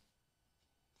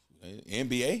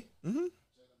 NBA? Mm-hmm.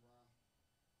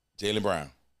 Jaylen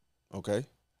Brown. Okay.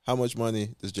 How much money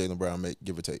does Jaylen Brown make,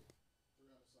 give or take?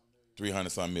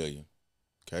 300-some million.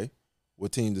 Okay.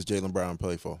 What team does Jaylen Brown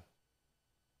play for?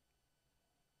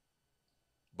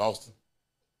 Boston.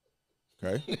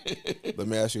 Okay. Let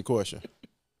me ask you a question.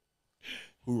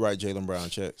 Who write Jaylen Brown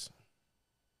checks?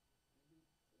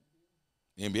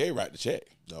 The NBA write the check.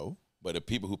 No. But the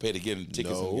people who pay to get in the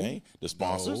tickets in the game, the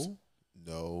sponsors?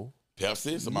 No.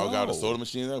 Pepsi? Somebody got a soda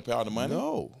machine there, pay all the money?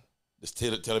 No. It's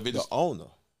television? The owner.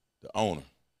 The owner.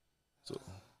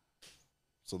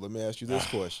 So let me ask you this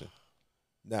question.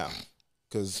 Now,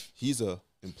 because he's an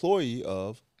employee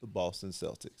of the Boston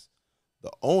Celtics.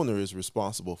 The owner is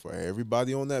responsible for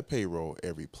everybody on that payroll,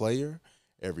 every player,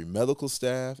 every medical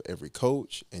staff, every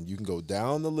coach, and you can go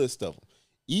down the list of them,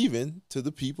 even to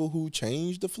the people who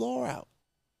change the floor out.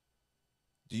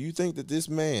 Do you think that this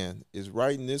man is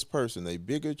writing this person a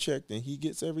bigger check than he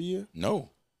gets every year?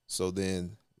 No. So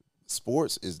then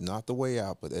sports is not the way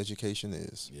out, but education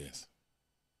is. Yes.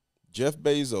 Jeff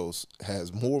Bezos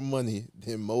has more money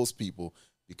than most people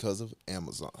because of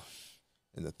Amazon.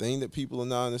 And the thing that people are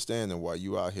not understanding while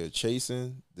you out here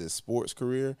chasing this sports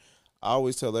career, I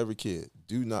always tell every kid,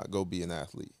 do not go be an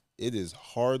athlete. It is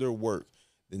harder work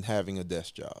than having a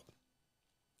desk job.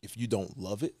 If you don't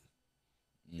love it,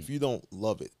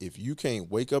 if you can't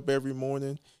wake up every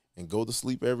morning and go to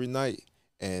sleep every night,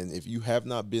 and if you have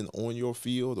not been on your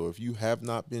field, or if you have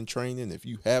not been training, if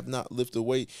you have not lifted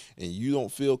weight, and you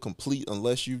don't feel complete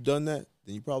unless you've done that,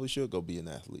 then you probably should go be an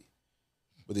athlete.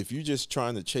 But if you're just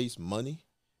trying to chase money,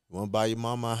 you want to buy your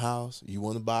mama a house, you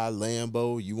want to buy a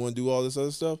Lambo, you want to do all this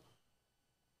other stuff,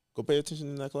 go pay attention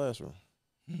in that classroom.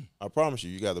 I promise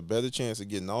you, you got a better chance of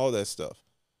getting all that stuff.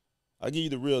 I'll give you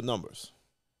the real numbers.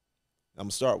 I'm going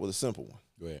to start with a simple one.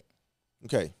 Go ahead.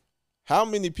 Okay. How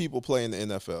many people play in the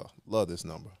NFL? Love this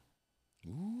number.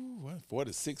 Ooh, what? 4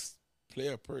 to 6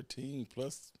 player per team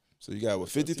plus. So you got a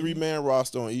 53-man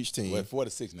roster on each team. What, 4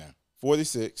 to 6 now?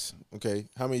 46. Okay.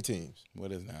 How many teams?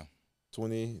 What is now?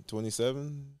 20,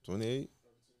 27, 28?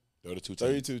 32 teams.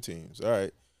 32 teams. All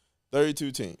right.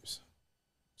 32 teams.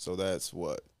 So that's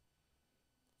what?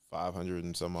 500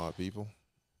 and some odd people?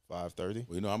 530?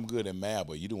 Well, you know, I'm good at math,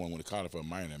 but you don't want to call it for a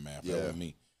minor in math. Yeah. That was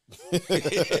me.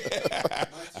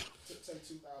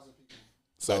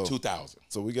 So 2,000.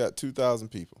 So we got 2,000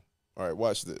 people. All right,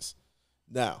 watch this.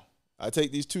 Now, I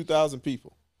take these 2,000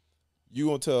 people. You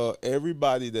gonna tell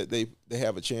everybody that they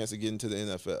have a chance of getting to the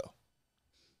NFL?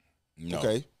 No.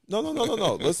 Okay. No. We're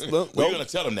gonna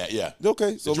tell them that, yeah.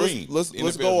 Okay, so dream. let's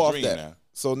NFL go off dream that. now.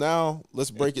 So now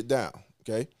let's break it down.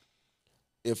 Okay.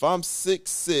 If I'm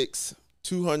 6'6",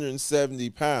 270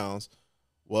 pounds,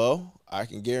 well, I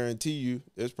can guarantee you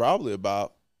there's probably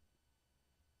about,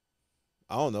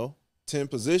 I don't know, 10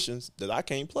 positions that I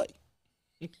can't play.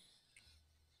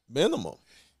 Minimum.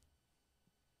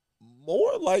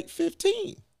 More like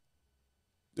 15.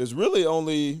 There's really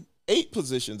only 8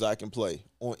 positions I can play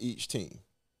on each team.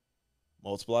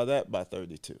 Multiply that by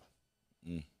 32.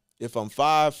 If I'm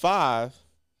 5'5",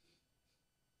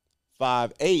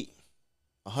 5'8",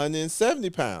 170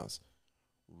 pounds,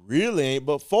 really ain't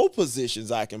but 4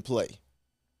 positions I can play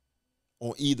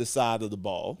on either side of the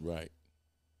ball. Right.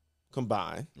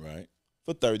 Combined. Right.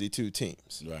 For 32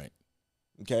 teams. Right.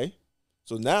 Okay?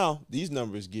 So now these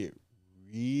numbers get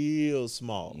real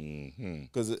small.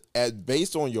 Because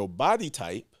based on your body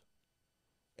type,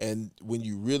 and when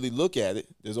you really look at it,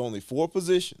 there's only 4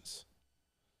 positions.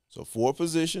 So 4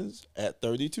 positions at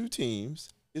 32 teams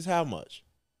is how much?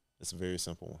 It's a very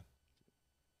simple one.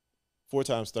 4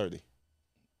 times 30.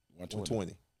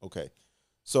 120. Okay.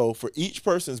 So for each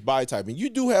person's body type, and you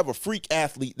do have a freak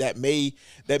athlete that may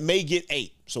get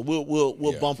 8. So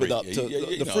we'll bump it up to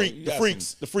the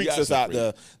freaks that's out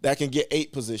there that can get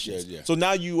 8 positions. Yeah. So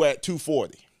now you at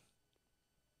 240.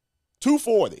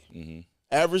 240.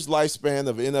 Average lifespan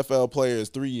of an NFL player is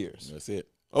 3 years. That's it.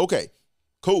 Okay.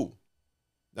 Cool.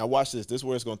 Now watch this. This is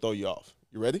where it's going to throw you off.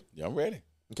 You ready? Yeah, I'm ready.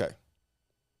 Okay.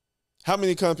 How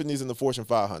many companies in the Fortune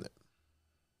 500?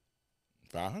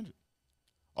 500.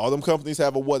 All them companies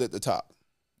have a what at the top?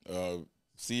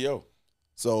 CEO.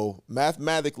 So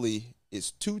mathematically,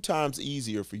 it's 2 times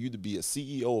easier for you to be a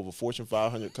CEO of a Fortune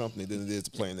 500 company than it is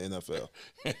to play in the NFL.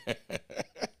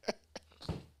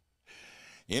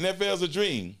 NFL's a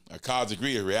dream. A college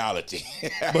degree is reality.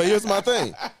 But here's my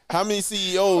thing. How many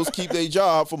CEOs keep their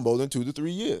job for more than 2 to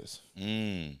 3 years?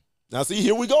 Now, see,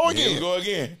 here we go again. Here we go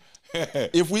again.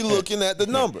 If we looking at the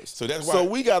numbers. So that's why. So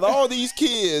we got all these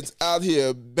kids out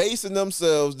here basing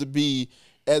themselves to be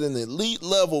at an elite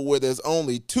level where there's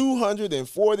only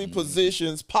 240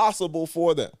 positions possible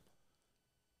for them.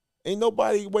 Ain't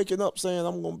nobody waking up saying,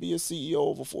 I'm going to be a CEO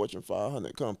of a Fortune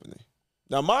 500 company.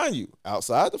 Now, mind you,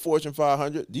 outside the Fortune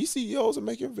 500, these CEOs are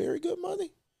making very good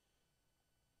money.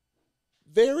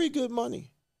 Very good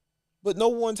money. But no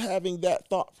one's having that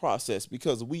thought process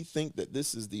because we think that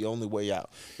this is the only way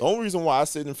out. The only reason why I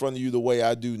sit in front of you the way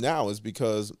I do now is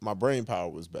because my brain power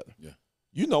was better. Yeah.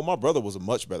 You know, my brother was a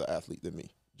much better athlete than me.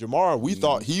 Jamar, we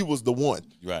thought he was the one.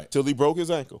 Right. Till he broke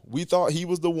his ankle. We thought he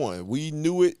was the one. We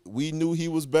knew it. We knew he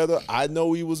was better. I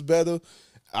know he was better.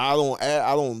 I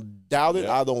don't doubt it.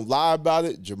 Yeah. I don't lie about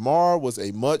it. Jamar was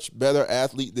a much better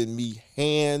athlete than me,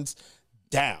 hands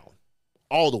down,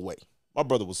 all the way. My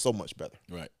brother was so much better.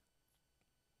 Right.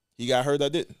 He got hurt, I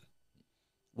didn't.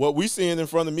 What we seeing in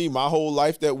front of me, my whole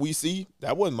life that we see,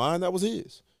 that wasn't mine, that was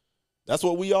his. That's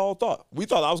what we all thought. We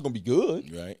thought I was going to be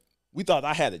good. Right. We thought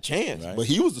I had a chance, but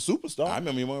he was the superstar. I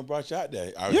remember when I brought you out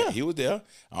there. He was there.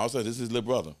 Also, this is his little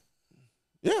brother.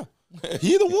 Yeah.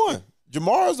 He the one.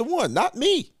 Jamar is the one, not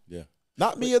me. Yeah.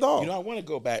 Not me at all. You know, I want to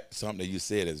go back to something that you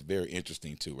said is very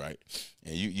interesting too, right?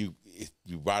 And you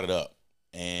brought it up.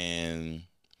 And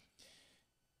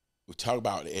we talk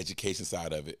about the education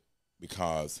side of it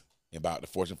because about the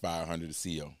Fortune 500, the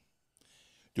CEO.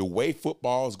 The way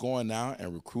football is going now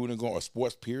and recruiting going, or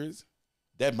sports periods,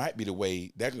 that might be the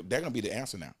way, they're going to be the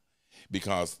answer now.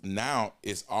 Because now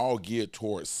it's all geared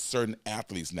towards certain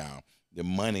athletes now, the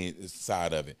money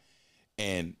side of it.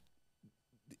 And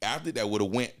the athlete that would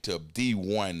have went to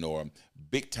D1 or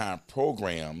big-time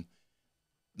program,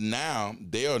 now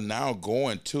they are now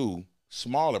going to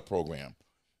smaller program.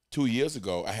 2 years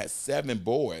ago, I had 7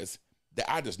 boys that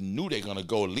I just knew they're going to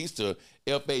go at least to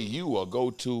FAU or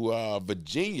go to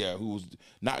Virginia, who's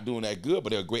not doing that good,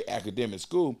 but they're a great academic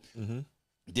school,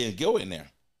 didn't go in there.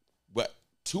 But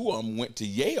 2 of them went to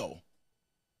Yale.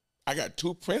 I got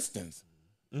 2 Princetons.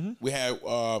 We had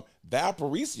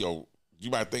Valparaiso. You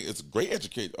might think it's a great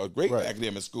a great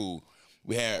academic school.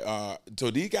 We had,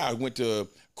 so these guys went to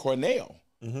Cornell.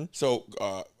 So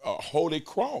Holy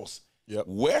Cross,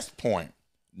 West Point,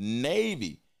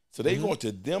 Navy. So they going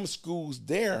to them schools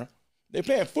there. They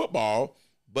playing football,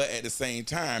 but at the same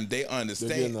time, they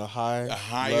understand they're getting a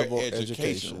higher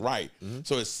education. Right.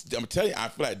 So I'm telling you, I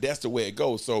feel like that's the way it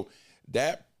goes. So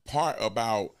that part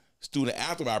about student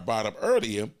athlete I brought up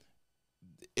earlier,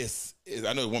 is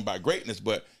I know it wasn't about greatness,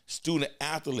 but student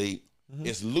athlete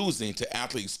is losing to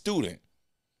athlete student.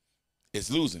 It's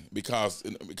losing because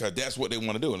that's what they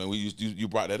want to do, and you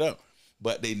brought that up.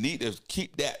 But they need to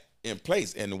keep that in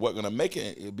place, and what's going to make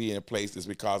it be in place is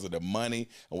because of the money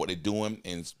and what they're doing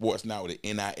in sports now with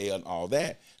the NIL and all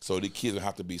that. So the kids will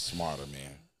have to be smarter,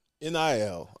 man.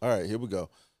 NIL. All right, here we go.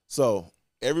 So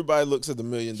everybody looks at the $1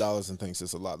 million and thinks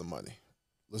it's a lot of money.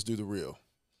 Let's do the real.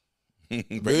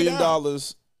 $1 million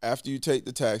after you take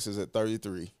the taxes at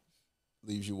 33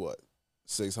 leaves you what?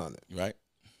 600. Right.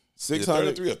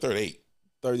 600. 33 or 38.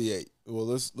 38. Well,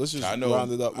 let's just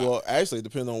round it up. Well, actually, it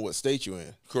depends on what state you're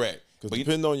in. Correct. Because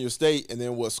depending on your state and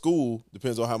then what school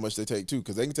depends on how much they take too.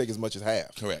 Because they can take as much as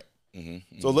half. Correct.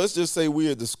 So let's just say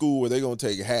we're at the school where they're gonna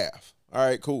take half. All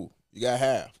right, cool. You got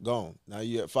half gone. Now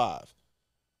you at 5.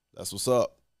 That's what's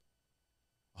up.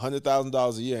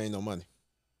 $100,000 a year ain't no money.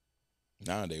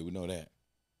 Nowadays, we know that.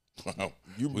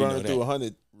 You burn through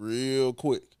 100 real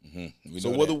quick. So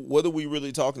what are we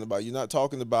really talking about? You're not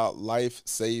talking about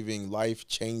life-saving,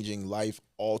 life-changing,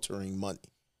 life-altering money.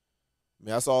 I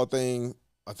mean, I saw a thing,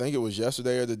 I think it was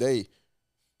yesterday or today.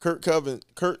 Kirk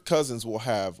Cousins will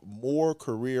have more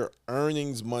career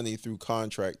earnings money through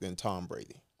contract than Tom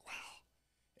Brady. Wow.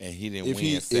 And he didn't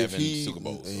win 7 Super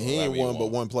Bowls. He ain't won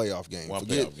but one playoff game.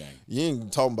 Playoff game. You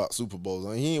ain't talking about Super Bowls. I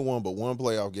mean, he ain't won but one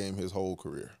playoff game his whole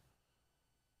career.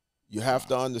 You have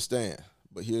to understand,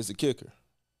 but here's the kicker.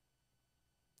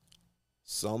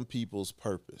 Some people's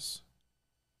purpose,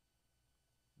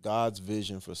 God's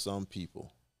vision for some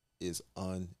people is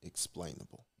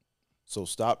unexplainable. So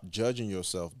stop judging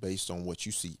yourself based on what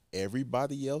you see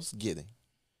everybody else getting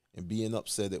and being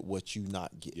upset at what you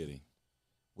not getting.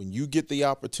 When you get the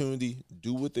opportunity,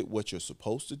 do with it what you're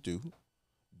supposed to do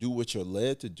what you're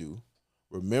led to do,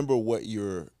 remember what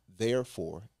you're there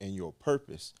for and your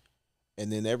purpose,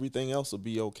 and then everything else will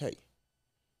be okay.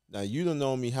 Now, you don't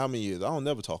know me how many years. I don't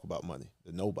never talk about money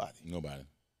to nobody.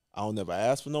 I don't never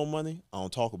ask for no money. I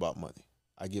don't talk about money.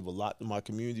 I give a lot to my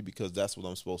community because that's what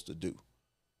I'm supposed to do.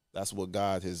 That's what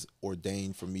God has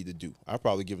ordained for me to do. I've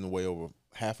probably given away over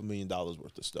 $500,000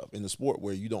 worth of stuff in the sport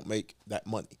where you don't make that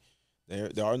money.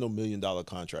 There are no $1 million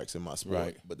contracts in my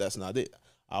sport, but that's not it.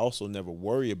 I also never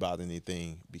worry about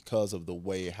anything because of the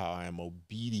way how I am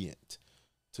obedient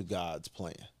to God's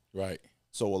plan. Right.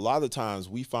 So a lot of times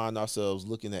we find ourselves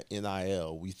looking at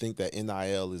NIL. We think that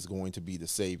NIL is going to be the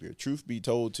savior. Truth be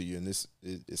told to you, and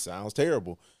it sounds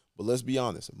terrible, but let's be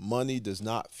honest. Money does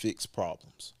not fix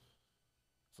problems.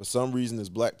 For some reason, as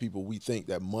black people, we think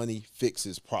that money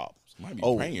fixes problems. Might be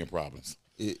praying problems.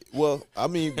 Well, I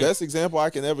mean, best example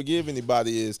I can ever give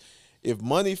anybody is if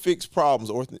money fixed problems,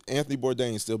 or Anthony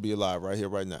Bourdain still be alive right here,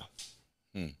 right now.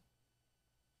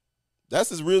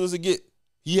 That's as real as it get.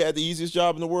 He had the easiest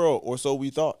job in the world, or so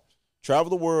we thought. Travel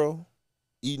the world,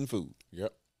 eating food.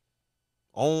 Yep.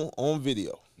 On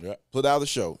video. Yep. Put out a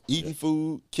show. Eating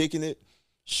food, kicking it,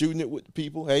 shooting it with the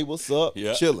people. Hey, what's up?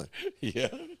 Chilling.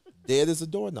 Dead as a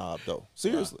doorknob, though.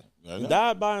 Seriously. Wow. And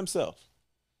died by himself.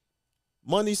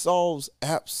 Money solves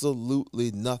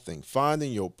absolutely nothing.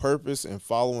 Finding your purpose and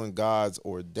following God's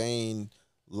ordained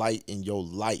light in your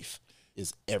life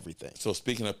is everything. So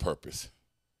speaking of purpose,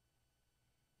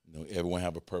 everyone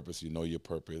have a purpose. You know your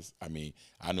purpose. I mean,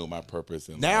 I know my purpose.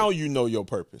 And now you know your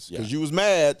purpose because you was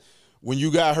mad when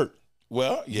you got hurt.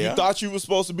 Well, yeah. You thought you were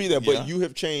supposed to be there, but you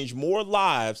have changed more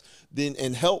lives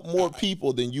and helped more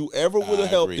people than you ever would have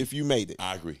helped if you made it.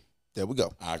 I agree. There we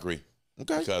go. I agree.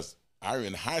 Okay. Because I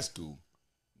in high school,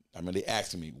 I mean, they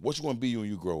asked me, what you want to be when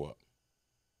you grow up?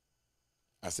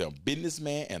 I said, a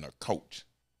businessman and a coach.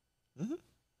 Mm-hmm.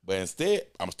 But instead,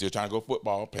 I'm still trying to go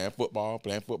football, playing football.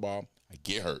 I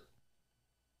get hurt.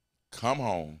 Come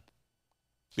home,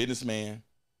 businessman,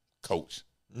 coach.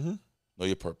 Mm-hmm. Know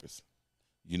your purpose.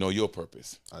 You know your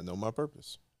purpose. I know my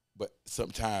purpose. But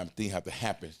sometimes things have to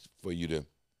happen for you to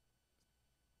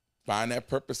find that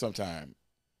purpose sometime.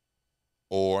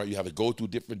 Or you have to go through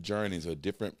different journeys or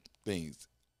different things.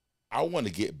 I want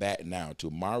to get back now to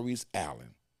Maurice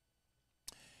Allen,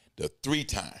 the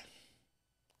 3-time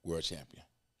world champion.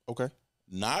 Okay.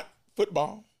 Not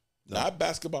football, not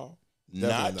basketball,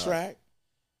 not track.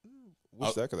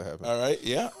 Wish that could have happened. All right,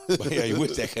 yeah. Yeah, you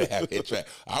wish that could have happened. Track.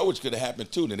 I wish could have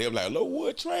happened too. And they were like, "Look,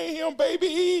 Wood, train him,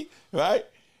 baby." Right?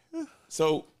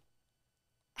 So,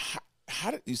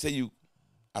 how did you say you,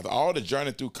 after all the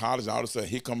journey through college and all of a sudden,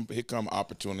 here come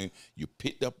opportunity, you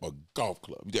picked up a golf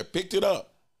club. You just picked it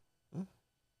up.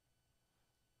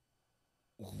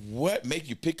 What make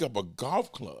you pick up a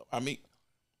golf club? I mean,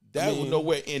 that was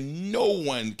nowhere in no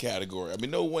one category. I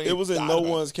mean, no one. It was in no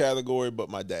one's category but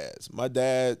my dad's. My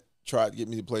dad tried to get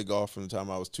me to play golf from the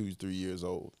time I was 2 to 3 years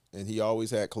old, and he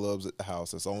always had clubs at the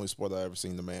house. That's the only sport I ever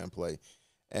seen the man play.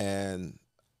 And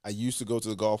I used to go to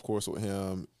the golf course with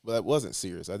him, but it wasn't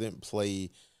serious. I didn't play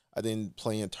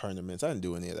in tournaments. I didn't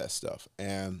do any of that stuff.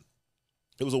 And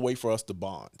it was a way for us to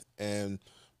bond. And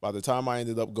by the time I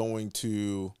ended up going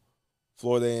to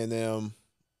Florida A&M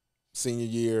senior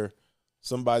year,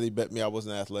 somebody bet me I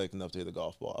wasn't athletic enough to hit a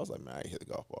golf ball. I was like, man, I ain't hit a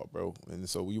golf ball, bro. And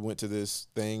so we went to this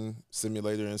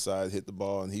simulator inside, hit the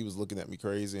ball, and he was looking at me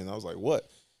crazy. And I was like, what?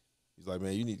 He's like,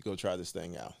 man, you need to go try this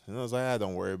thing out. And I was like,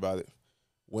 don't worry about it.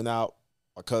 Went out.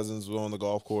 My cousins were on the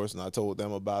golf course, and I told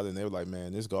them about it. And they were like,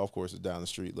 man, this golf course is down the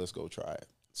street. Let's go try it.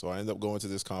 So I ended up going to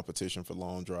this competition for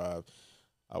long drive.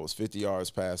 I was 50 yards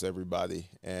past everybody,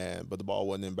 but the ball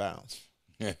wasn't in bounds.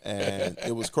 And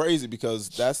it was crazy because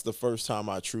that's the first time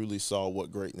I truly saw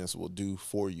what greatness will do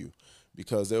for you,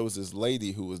 because there was this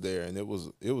lady who was there, and it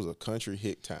was a country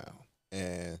hick town,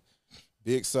 and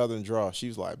big southern draw. She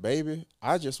was like, baby,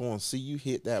 I just want to see you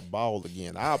hit that ball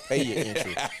again. I'll pay your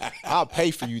entry. I'll pay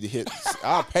for you to hit.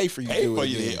 I'll pay for you to do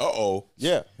it again.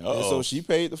 Yeah. And so she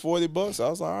paid the $40. I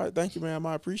was like, all right, thank you, ma'am.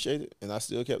 I appreciate it. And I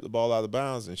still kept the ball out of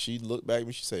bounds. And she looked back at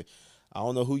me. She said, I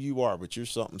don't know who you are, but you're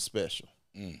something special.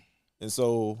 And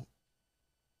so,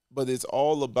 but it's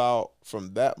all about,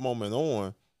 from that moment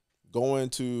on, going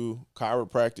to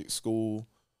chiropractic school.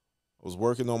 I was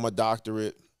working on my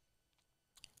doctorate.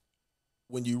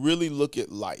 When you really look at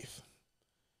life,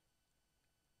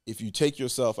 if you take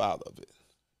yourself out of it,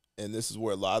 and this is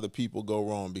where a lot of people go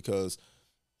wrong, because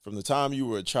from the time you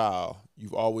were a child,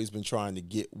 you've always been trying to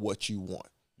get what you want.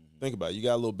 Think about it. You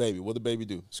got a little baby. What does the baby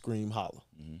do? Scream, holler.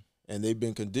 And they've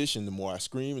been conditioned, the more I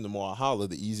scream and the more I holler,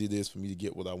 the easier it is for me to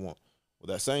get what I want.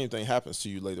 Well, that same thing happens to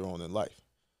you later on in life.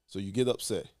 So you get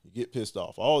upset, you get pissed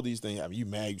off. All these things happen. You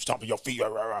mad, you stomping your feet,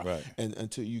 right. And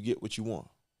until you get what you want.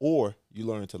 Or you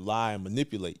learn to lie and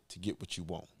manipulate to get what you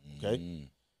want, okay?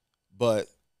 But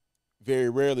very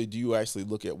rarely do you actually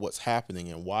look at what's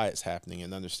happening and why it's happening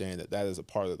and understand that that is a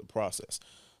part of the process.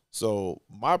 So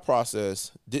my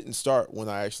process didn't start when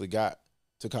I actually got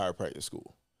to chiropractic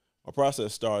school. My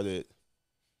process started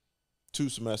 2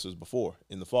 semesters before,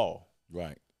 in the fall.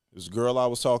 Right. This girl I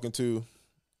was talking to,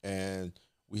 and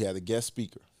we had a guest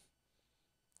speaker.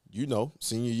 You know,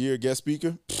 senior year guest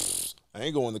speaker, I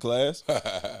ain't going to class.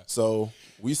 So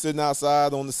we sitting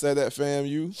outside on the set at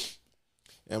FAMU,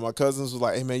 and my cousins was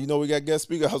like, hey, man, you know we got guest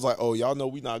speaker? I was like, oh, y'all know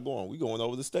we not going. We going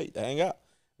over the state to hang out.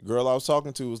 The girl I was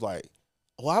talking to was like,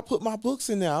 oh, I put my books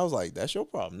in there. I was like, that's your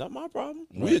problem, not my problem.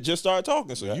 Right. We had just started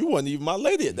talking, so you wasn't even my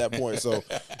lady at that point. So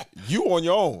you on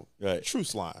your own. Right. True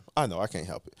slime. I know, I can't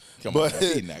help it. Come on,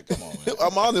 man.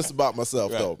 I'm honest about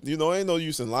myself, though. You know, ain't no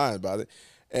use in lying about it.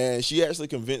 And she actually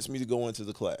convinced me to go into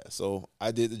the class. So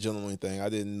I did the gentleman thing. I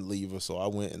didn't leave her, so I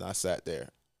went and I sat there.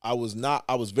 I was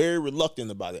very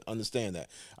reluctant about it. Understand that.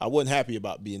 I wasn't happy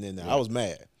about being in there. Right. I was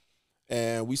mad.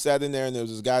 And we sat in there, and there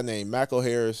was this guy named Michael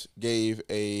Harris gave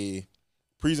a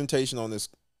presentation on this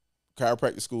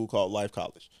chiropractic school called Life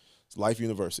College. It's Life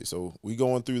University. So we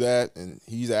going through that, and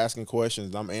he's asking questions,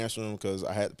 and I'm answering them because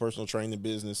I had the personal training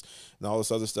business and all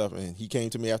this other stuff. And he came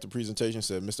to me after the presentation and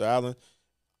said, Mr. Allen,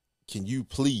 can you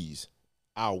please,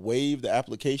 I'll waive the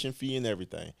application fee and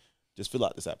everything. Just fill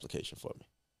out this application for me.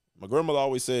 My grandmother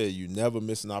always said, you never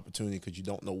miss an opportunity because you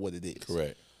don't know what it is.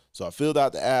 Correct. So I filled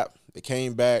out the app. They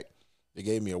came back. They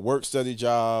gave me a work-study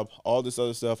job, all this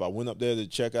other stuff. I went up there to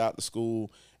check out the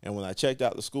school, and when I checked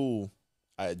out the school,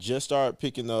 I had just started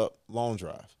picking up long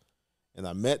drive. And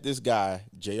I met this guy,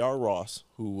 J.R. Ross,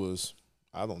 who was,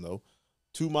 I don't know,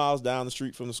 2 miles down the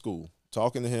street from the school.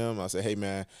 Talking to him, I said, hey,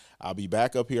 man, I'll be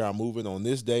back up here. I'm moving on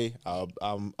this day. I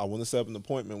want to set up an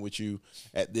appointment with you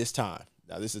at this time.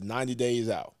 Now, this is 90 days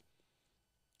out.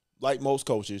 Like most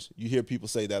coaches, you hear people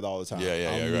say that all the time. Yeah.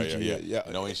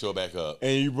 And don't even show back up.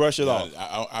 And you brush it off.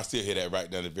 I still hear that right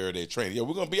down the very day training. Yeah,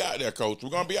 we're going to be out there, coach. We're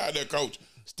going to be out there, coach.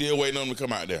 Still waiting on them to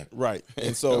come out there. Right.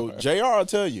 And so, JR, I'll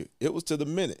tell you, it was to the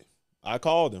minute. I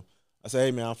called him. I said,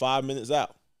 hey, man, I'm 5 minutes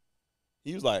out.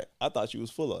 He was like, I thought you was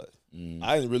full of it.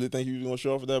 I didn't really think he was going to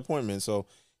show up for that appointment. So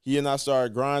he and I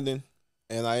started grinding,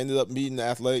 and I ended up meeting the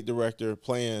athletic director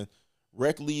playing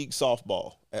rec league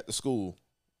softball at the school.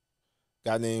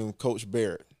 Guy named Coach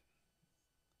Barrett.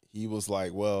 He was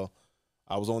like, well,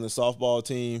 I was on the softball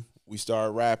team. We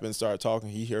started rapping, started talking.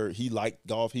 He liked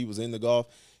golf. He was into golf.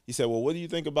 He said, well, what do you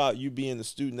think about you being a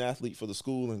student athlete for the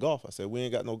school in golf? I said, we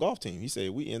ain't got no golf team. He said,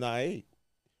 we NIA.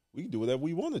 We can do whatever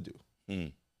we want to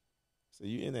do. So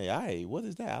you NAIA, what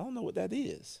is that? I don't know what that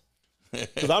is.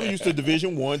 Because I'm used to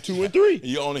Division 1, 2, and 3.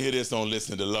 You only hear this on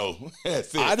Listen to Low.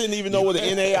 I didn't even know what the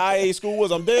NAIA school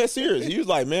was. I'm dead serious. He was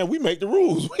like, man, we make the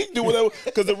rules. We can do whatever.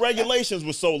 Because the regulations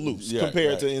were so loose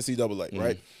compared to NCAA,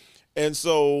 right? And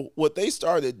so what they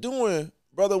started doing,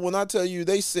 brother, when I tell you,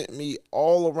 they sent me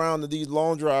all around to these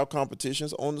long drive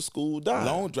competitions on the school dime.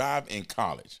 Long drive in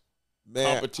college.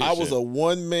 Man, I was a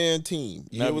one-man team.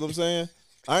 You know what I'm saying?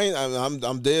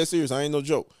 I'm dead serious. I ain't no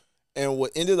joke. And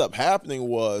what ended up happening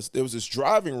was there was this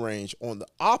driving range on the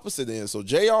opposite end. So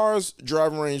JR's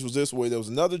driving range was this way. There was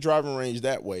another driving range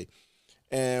that way.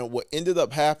 And what ended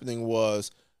up happening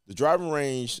was the driving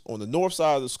range on the north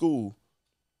side of the school,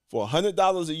 for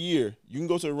 $100 a year, you can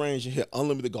go to the range and hit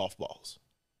unlimited golf balls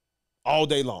all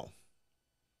day long.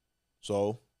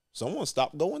 So someone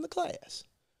stopped going to class.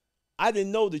 I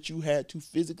didn't know that you had to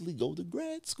physically go to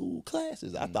grad school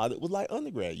classes. I thought it was like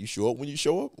undergrad. You show up when you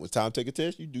show up. When it's time to take a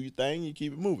test, you do your thing, you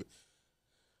keep it moving.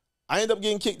 I ended up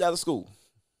getting kicked out of school.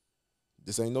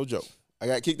 This ain't no joke. I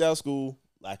got kicked out of school,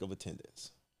 lack of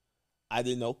attendance. I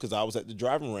didn't know because I was at the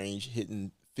driving range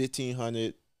hitting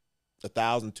 1,500,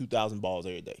 1,000, 2,000 balls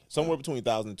every day. Somewhere between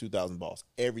 1,000 and 2,000 balls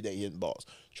every day hitting balls,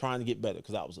 trying to get better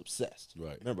because I was obsessed.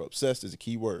 Right. Remember, obsessed is a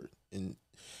key word.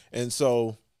 And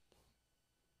so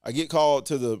I get called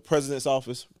to the president's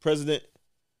office. President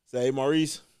say, hey,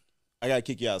 Maurice, I got to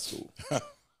kick you out of school.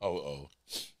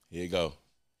 Here you go.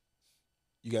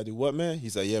 You got to do what, man? He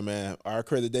said, yeah, man, our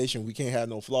accreditation, we can't have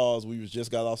no flaws. We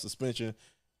just got off suspension.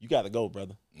 You got to go,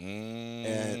 brother.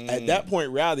 And at that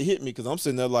point, reality hit me because I'm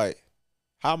sitting there like,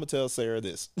 how I'm going to tell Sarah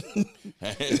this?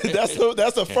 That's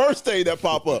the first thing that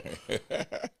popped up.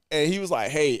 And he was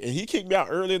like, hey, and he kicked me out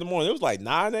early in the morning. It was like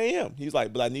 9 a.m. He was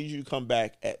like, but I need you to come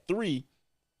back at 3,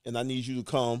 and I need you to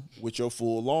come with your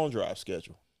full long drive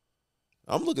schedule.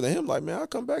 I'm looking at him like, man, I'll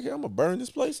come back here. I'm going to burn this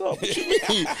place up. What you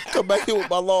mean? Come back here with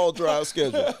my long drive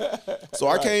schedule. So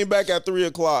I came back at 3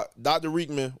 o'clock. Dr.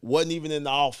 Reekman wasn't even in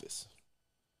the office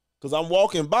because I'm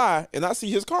walking by, and I see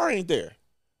his car ain't there.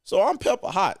 So I'm pepper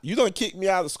hot. You done kick me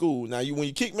out of school. Now, when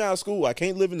you kick me out of school, I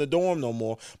can't live in the dorm no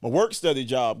more. My work-study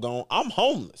job gone. I'm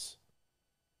homeless.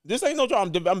 This ain't no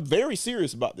job. I'm very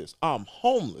serious about this. I'm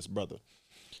homeless, brother.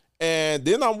 And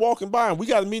then I'm walking by, and we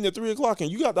got a meeting at 3 o'clock,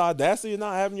 and you got the audacity of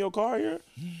not having your car here?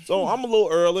 So I'm a little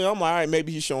early. I'm like, all right,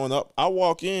 maybe he's showing up. I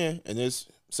walk in, and there's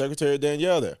Secretary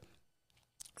Danielle there.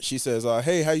 She says,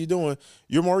 hey, how you doing?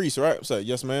 You're Maurice, right? I said,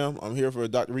 yes, ma'am. I'm here for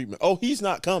Dr. Reekman. Oh, he's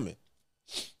not coming.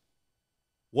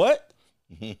 What?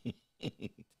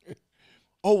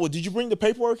 Oh, well, did you bring the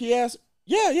paperwork, he asked?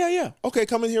 Yeah. Okay,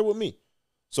 come in here with me.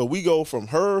 So we go from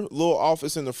her little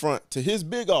office in the front to his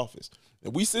big office.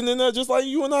 And we sitting in there just like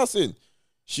you and I sitting.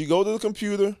 She go to the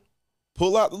computer,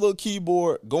 pull out the little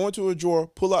keyboard, go into a drawer,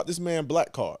 pull out this man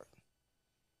black card.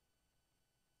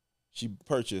 She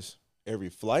purchased every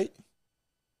flight,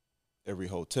 every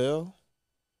hotel,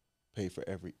 paid for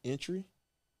every entry,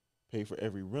 paid for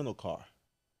every rental car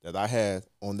that I had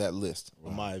on that list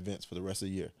of my events for the rest of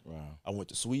the year. Wow. I went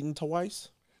to Sweden twice.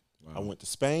 Wow. I went to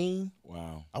Spain.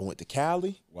 Wow. I went to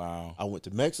Cali. Wow. I went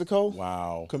to Mexico.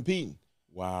 Wow. Competing.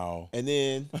 Wow. And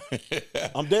then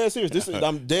I'm dead serious.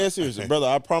 I'm dead serious, brother.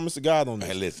 I promise to God on this.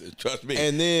 Hey, listen, trust me.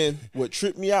 And then what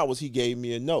tripped me out was he gave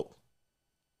me a note.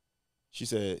 She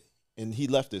said, and he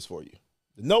left this for you.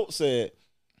 The note said,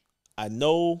 I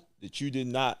know that you did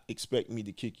not expect me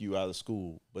to kick you out of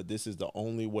school, but this is the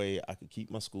only way I could keep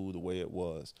my school the way it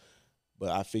was.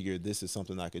 But I figured this is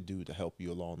something I could do to help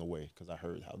you along the way because I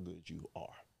heard how good you are.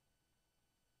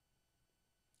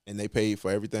 And they paid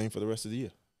for everything for the rest of the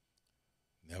year.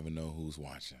 Never know who's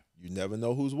watching. You never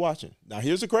know who's watching. Now,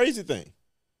 here's the crazy thing.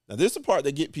 Now, this is the part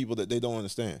that get people that they don't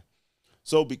understand.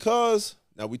 So because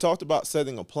now we talked about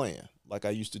setting a plan, like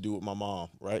I used to do with my mom,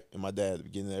 right, and my dad at the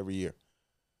beginning of every year.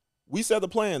 We set a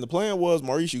plan. The plan was,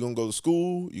 Maurice, you're going to go to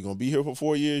school, you're going to be here for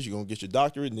 4 years, you're going to get your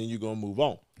doctorate, and then you're going to move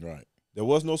on. Right. There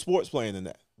was no sports plan in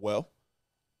that. Well,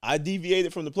 I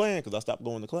deviated from the plan because I stopped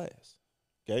going to class.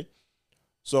 Okay?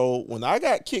 So when I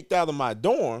got kicked out of my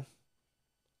dorm,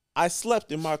 I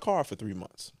slept in my car for 3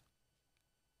 months.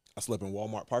 I slept in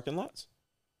Walmart parking lots.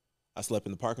 I slept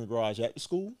in the parking garage at the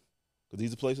school because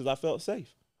these are places I felt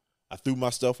safe. I threw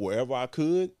my stuff wherever I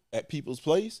could at people's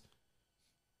place.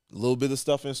 A little bit of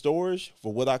stuff in storage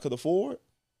for what I could afford,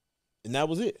 and that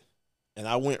was it. And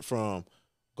I went from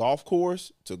golf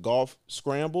course to golf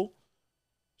scramble,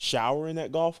 showering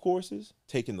at golf courses,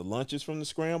 taking the lunches from the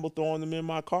scramble, throwing them in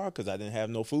my car because I didn't have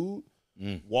no food,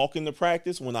 walking to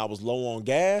practice when I was low on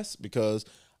gas because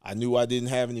I knew I didn't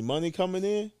have any money coming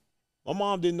in. My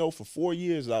mom didn't know for 4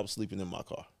 years that I was sleeping in my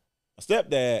car. My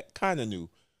stepdad kind of knew.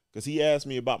 Because he asked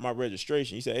me about my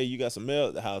registration. He said, hey, you got some mail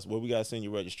at the house. Well, we got to send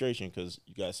your registration because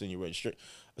you got to send your registration.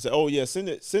 I said, oh, yeah, send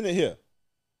it here.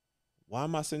 Why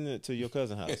am I sending it to your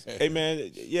cousin's house? Hey, man,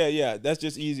 yeah, that's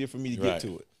just easier for me to get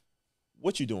to it.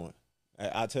 What you doing?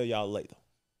 I'll tell y'all later.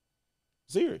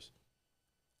 Serious.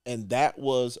 And that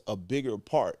was a bigger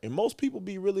part. And most people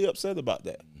be really upset about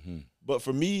that. Mm-hmm. But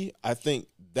for me, I think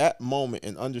that moment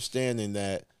and understanding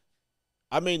that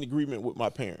I made an agreement with my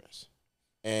parents.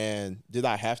 And did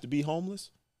I have to be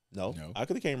homeless? No. I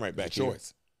could have came right back here.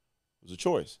 It was a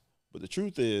choice. But the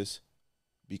truth is,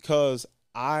 because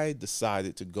I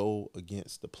decided to go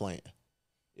against the plan,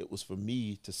 it was for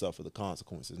me to suffer the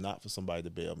consequences, not for somebody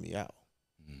to bail me out.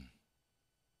 Mm.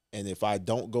 And if I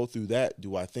don't go through that,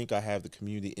 do I think I have the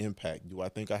community impact? Do I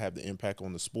think I have the impact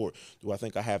on the sport? Do I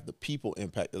think I have the people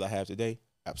impact that I have today?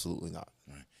 Absolutely not.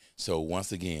 Right. So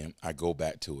once again, I go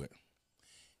back to it.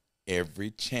 Every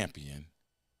champion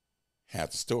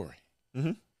has a story.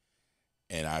 Mm-hmm.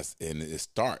 And it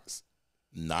starts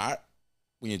not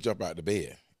when you jump out of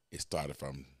bed. It started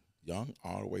from young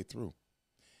all the way through.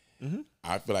 Mm-hmm.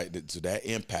 I feel like that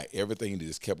impact, everything that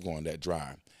just kept going, that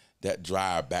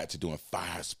drive back to doing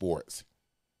 5 sports,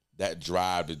 that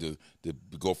drive to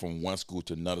go from one school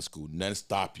to another school, nothing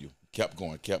stopped you, kept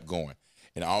going.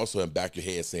 And also in the back of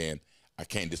your head saying, I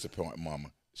can't disappoint mama.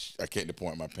 I can't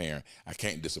disappoint my parent. I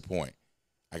can't disappoint.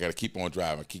 I got to keep on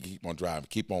driving, keep on driving,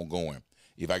 keep on going.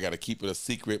 If I got to keep it a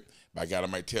secret, if I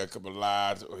might tell a couple of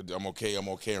lies, I'm okay,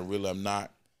 and really I'm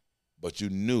not. But you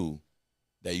knew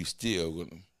that you still were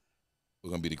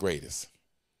going to be the greatest.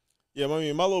 Yeah, I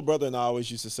mean, my little brother and I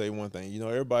always used to say one thing. You know,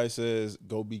 everybody says,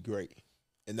 go be great.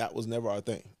 And that was never our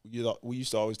thing. We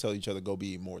used to always tell each other, go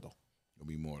be immortal. Go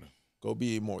be immortal. Go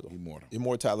be immortal.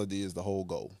 Immortality is the whole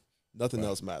goal. Nothing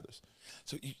else matters.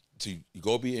 So you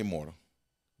go be immortal.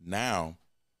 Now,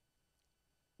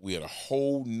 we had a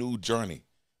whole new journey,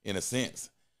 in a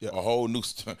sense. Yep. A whole new,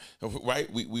 right?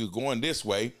 We were going this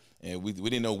way, and we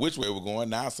didn't know which way we were going.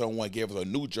 Now someone gave us a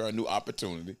new journey, new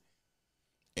opportunity,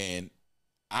 and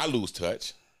I lose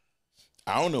touch.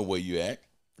 I don't know where you at.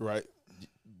 Right.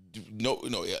 No,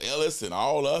 Ellis and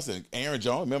all us and Aaron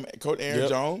Jones. Remember Coach Aaron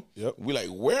Jones? Yep. We like,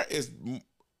 where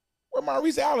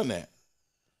Maurice Allen at?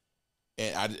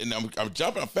 And I'm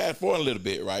jumping, I'm fast forwarding a little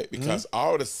bit, right? Because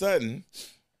all of a sudden,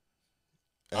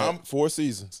 I'm 4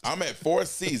 seasons. I'm at 4th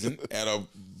season at a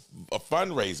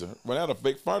fundraiser. We're at a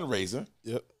big fundraiser.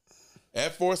 Yep.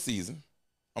 At 4th season,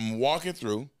 I'm walking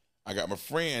through. I got my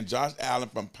friend Josh Allen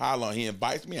from Pylon. He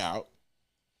invites me out,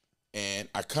 and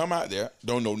I come out there.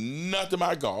 Don't know nothing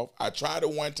about golf. I tried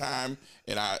it one time,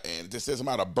 and just said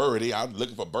something about a birdie. I was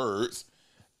looking for birds.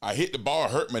 I hit the ball,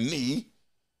 hurt my knee.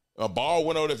 A ball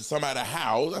went over to somebody's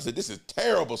house. I said, "This is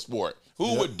terrible sport.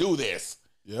 Who would do this?"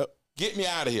 Yep. Get me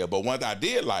out of here. But one thing I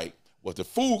did like was the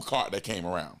food cart that came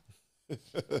around.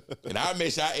 And I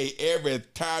made sure I ate every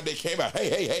time they came out.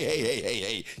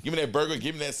 Hey, give me that burger,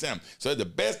 give me that salmon. So the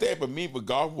best thing for me for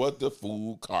golf was the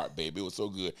food cart, baby. It was so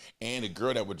good. And the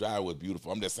girl that would drive was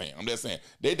beautiful. I'm just saying.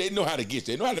 They know how to get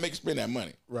you. They know how to make you spend that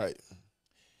money. Right.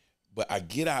 But I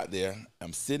get out there.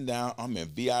 I'm sitting down. I'm in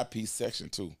VIP section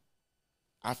too.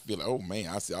 I feel like, oh man,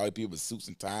 I see all the people with suits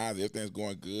and ties. Everything's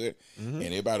going good. Mm-hmm. And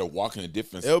everybody walking a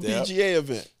different LPGA step.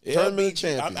 event. Tournament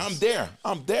champions.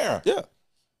 I'm there. Yeah.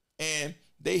 And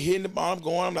they hitting the ball. I'm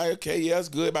going. I'm like, okay, yeah, it's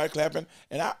good. Everybody clapping.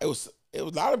 And it was a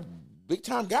lot of big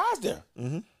time guys there.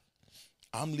 Mm-hmm.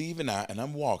 I'm leaving out and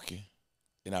I'm walking,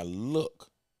 and I look.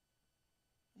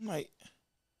 I'm like,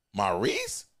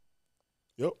 Maurice?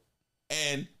 Yep.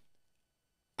 And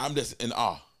I'm just in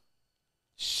awe,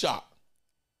 shocked.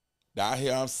 Out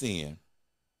here I'm seeing.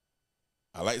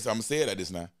 I'm gonna say it like this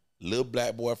now. Little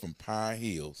black boy from Pine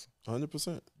Hills.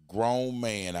 100%. Grown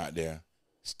man out there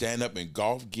stand up in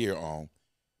golf gear on,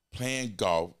 playing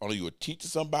golf. I don't know you were teaching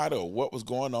somebody or what was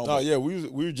going on. Oh, yeah, we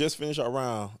were just finished our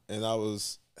round, and I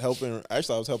was helping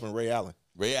Ray Allen.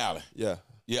 Ray Allen. Yeah.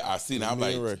 Yeah, I seen it. I'm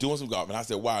like doing some golf. And I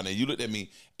said, wow. And then you looked at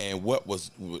me, and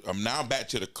I'm now back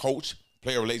to the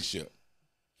coach-player relationship.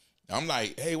 I'm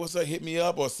like, hey, what's up? Hit me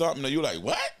up or something. And you're like,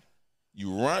 what?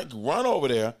 You run over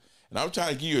there, and I'm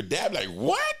trying to give you a dab. Like,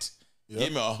 what? Yep.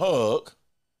 Give me a hug,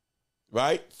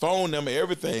 right? Phone number,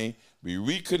 everything. We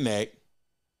reconnect,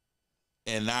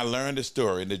 and I learned the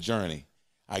story and the journey.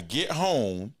 I get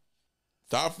home,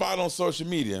 start following social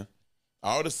media.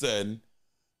 All of a sudden,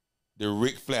 the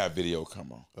Ric Flair video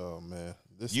come on. Oh, man.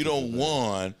 You done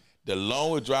won the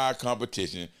longest drive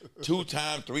competition,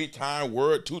 2-time, 3-time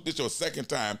this your second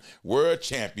time world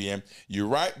champion. You're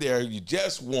right there. You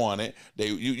just won it.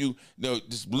 You know,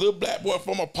 this little black boy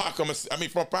from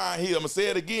Apopka, from Pine Hill. I'm going to say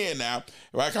it again now,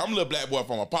 right? I'm a little black boy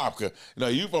from Apopka. You know,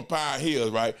 you from Pine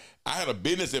Hill, right? I had a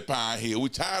business at Pine Hill. We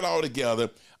tied all together.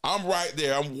 I'm right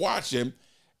there. I'm watching,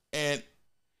 and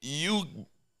you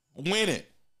win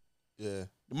it. Yeah.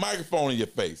 The microphone in your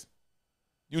face.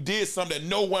 You did something that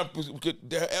no one could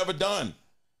have ever done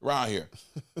around here.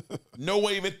 No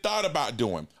one even thought about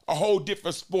doing. A whole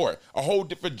different sport, a whole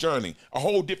different journey, a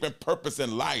whole different purpose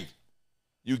in life.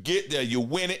 You get there, you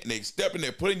win it, and they step in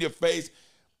there, put it in your face,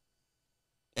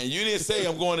 and you didn't say,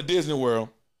 I'm going to Disney World.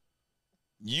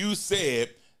 You said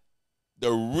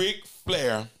the Ric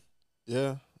Flair.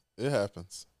 Yeah, it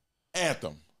happens.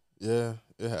 Anthem. Yeah,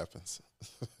 it happens.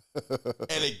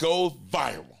 And it goes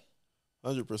viral.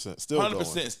 100%. Still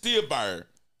 100% still viral.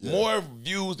 Yeah. More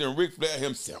views than Ric Flair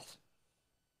himself.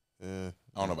 Yeah.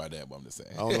 I don't know about that, but I'm just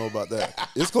saying. I don't know about that.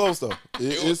 It's close, though.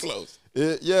 It's close.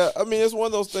 Yeah, I mean, it's one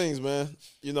of those things, man.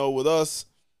 You know, with us,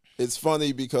 it's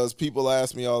funny because people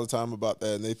ask me all the time about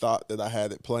that, and they thought that I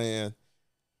had it planned,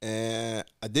 and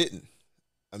I didn't.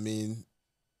 I mean,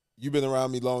 you've been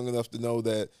around me long enough to know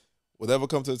that whatever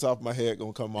comes to the top of my head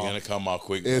gonna come off. It's gonna come off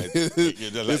quick.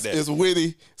 It's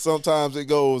witty. Sometimes it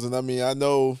goes, and I mean, I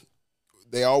know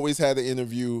they always had an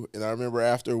interview, and I remember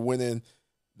after winning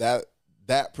that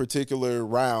particular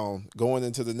round, going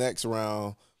into the next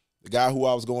round, the guy who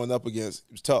I was going up against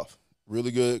was tough, really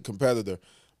good competitor.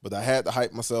 But I had to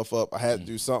hype myself up. I had to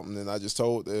do something, and I just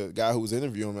told the guy who was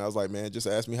interviewing me, I was like, man, just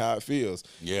ask me how it feels.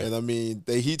 Yeah. And, I mean,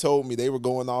 he told me they were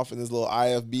going off in this little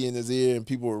IFB in his ear, and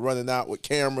people were running out with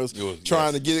cameras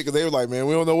trying to get it because they were like, man,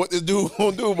 we don't know what this dude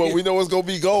going to do, but we know it's going to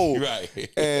be gold. Right.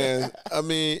 And, I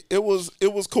mean, it was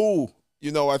cool.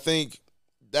 You know, I think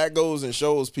that goes and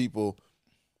shows people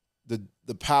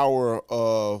the power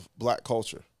of black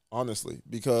culture, honestly,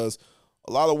 because –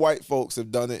 a lot of white folks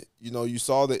have done it. You know, you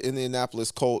saw the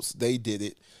Indianapolis Colts, they did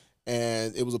it,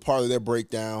 and it was a part of their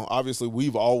breakdown. Obviously,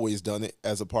 we've always done it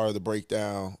as a part of the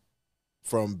breakdown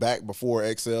from back before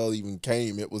XL even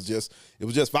came. It was just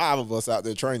 5 of us out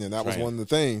there training. That was one of the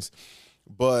things.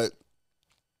 But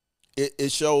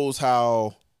it shows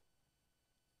how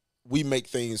we make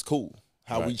things cool,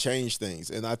 how we change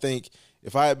things. And I think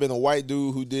if I had been a white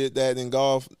dude who did that in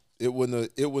golf, it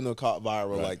wouldn't have caught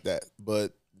viral like that.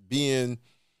 But being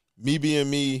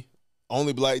me,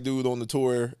 only black dude on the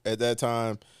tour at that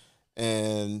time,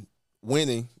 and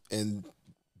winning and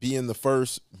being the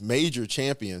first major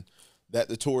champion that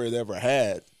the tour had ever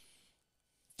had,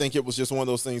 I think it was just one of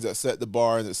those things that set the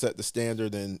bar and it set the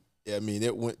standard. And, I mean,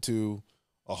 it went to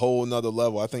a whole nother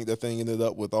level. I think that thing ended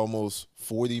up with almost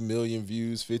 40 million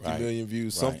views, 50 million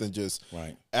views, something just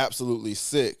absolutely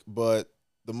sick. But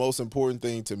the most important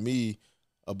thing to me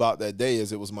about that day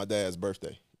is it was my dad's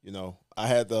birthday. You know, I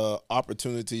had the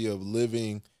opportunity of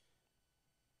living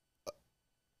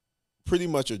pretty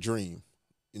much a dream.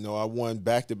 You know, I won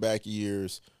back-to-back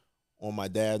years on my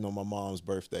dad and on my mom's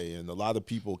birthday, and a lot of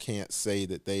people can't say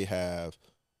that they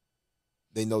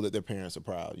know that their parents are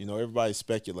proud. You know, everybody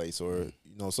speculates, or,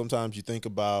 you know, sometimes you think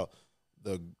about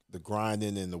the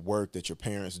grinding and the work that your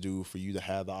parents do for you to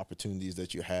have the opportunities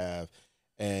that you have,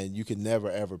 and you can never,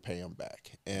 ever pay them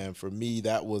back. And for me,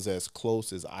 that was as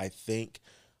close as I think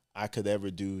I could ever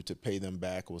do to pay them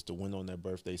back, was to win on their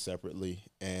birthday separately.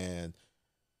 And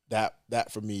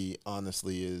that for me,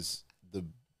 honestly, is the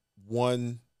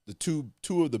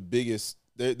two of the biggest.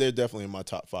 They're definitely in my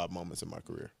top 5 moments in my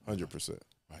career, 100%.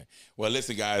 Right. Well,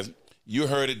 listen, guys, you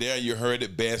heard it there. You heard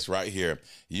it best right here.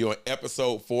 You're on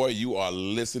episode 4. You are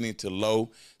listening to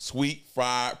Low. Sweet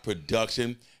Fried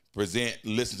Production present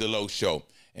Listen to Low show.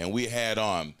 And we had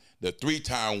on the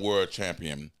 3-time world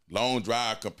champion, long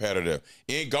drive competitor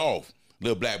in golf,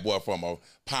 little black boy from a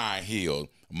Pine Hill,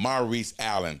 Maurice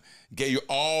Allen, gave you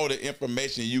all the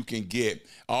information you can get,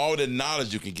 all the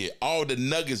knowledge you can get, all the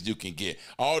nuggets you can get,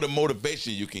 all the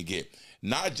motivation you can get,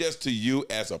 not just to you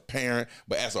as a parent,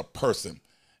 but as a person,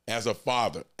 as a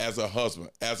father, as a husband,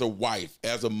 as a wife,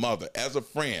 as a mother, as a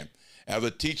friend, as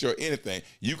a teacher or anything.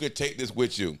 You can take this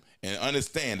with you and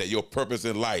understand that your purpose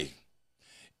in life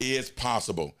is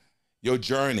possible. Your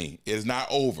journey is not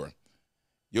over.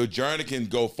 Your journey can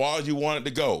go far as you want it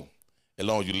to go, as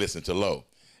long as you listen to Low.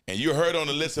 And you heard on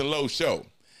the Listen Low show.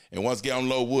 And once again, I'm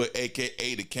Low Wood,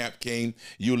 a.k.a. the Camp King.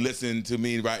 You listen to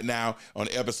me right now on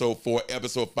episode 4.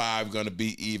 Episode 5 is going to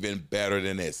be even better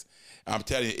than this. I'm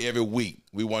telling you, every week,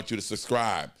 we want you to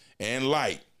subscribe and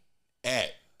like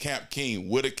at Camp King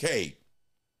with a K.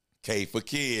 K for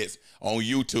Kids on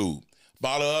YouTube.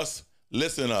 Follow us,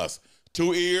 listen to us.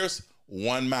 2 ears,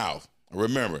 1 mouth.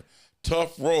 Remember,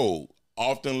 tough road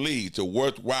often leads to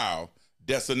worthwhile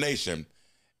destination.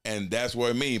 And that's what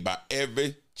I mean by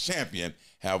every champion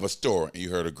have a story. And you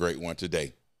heard a great one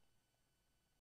today.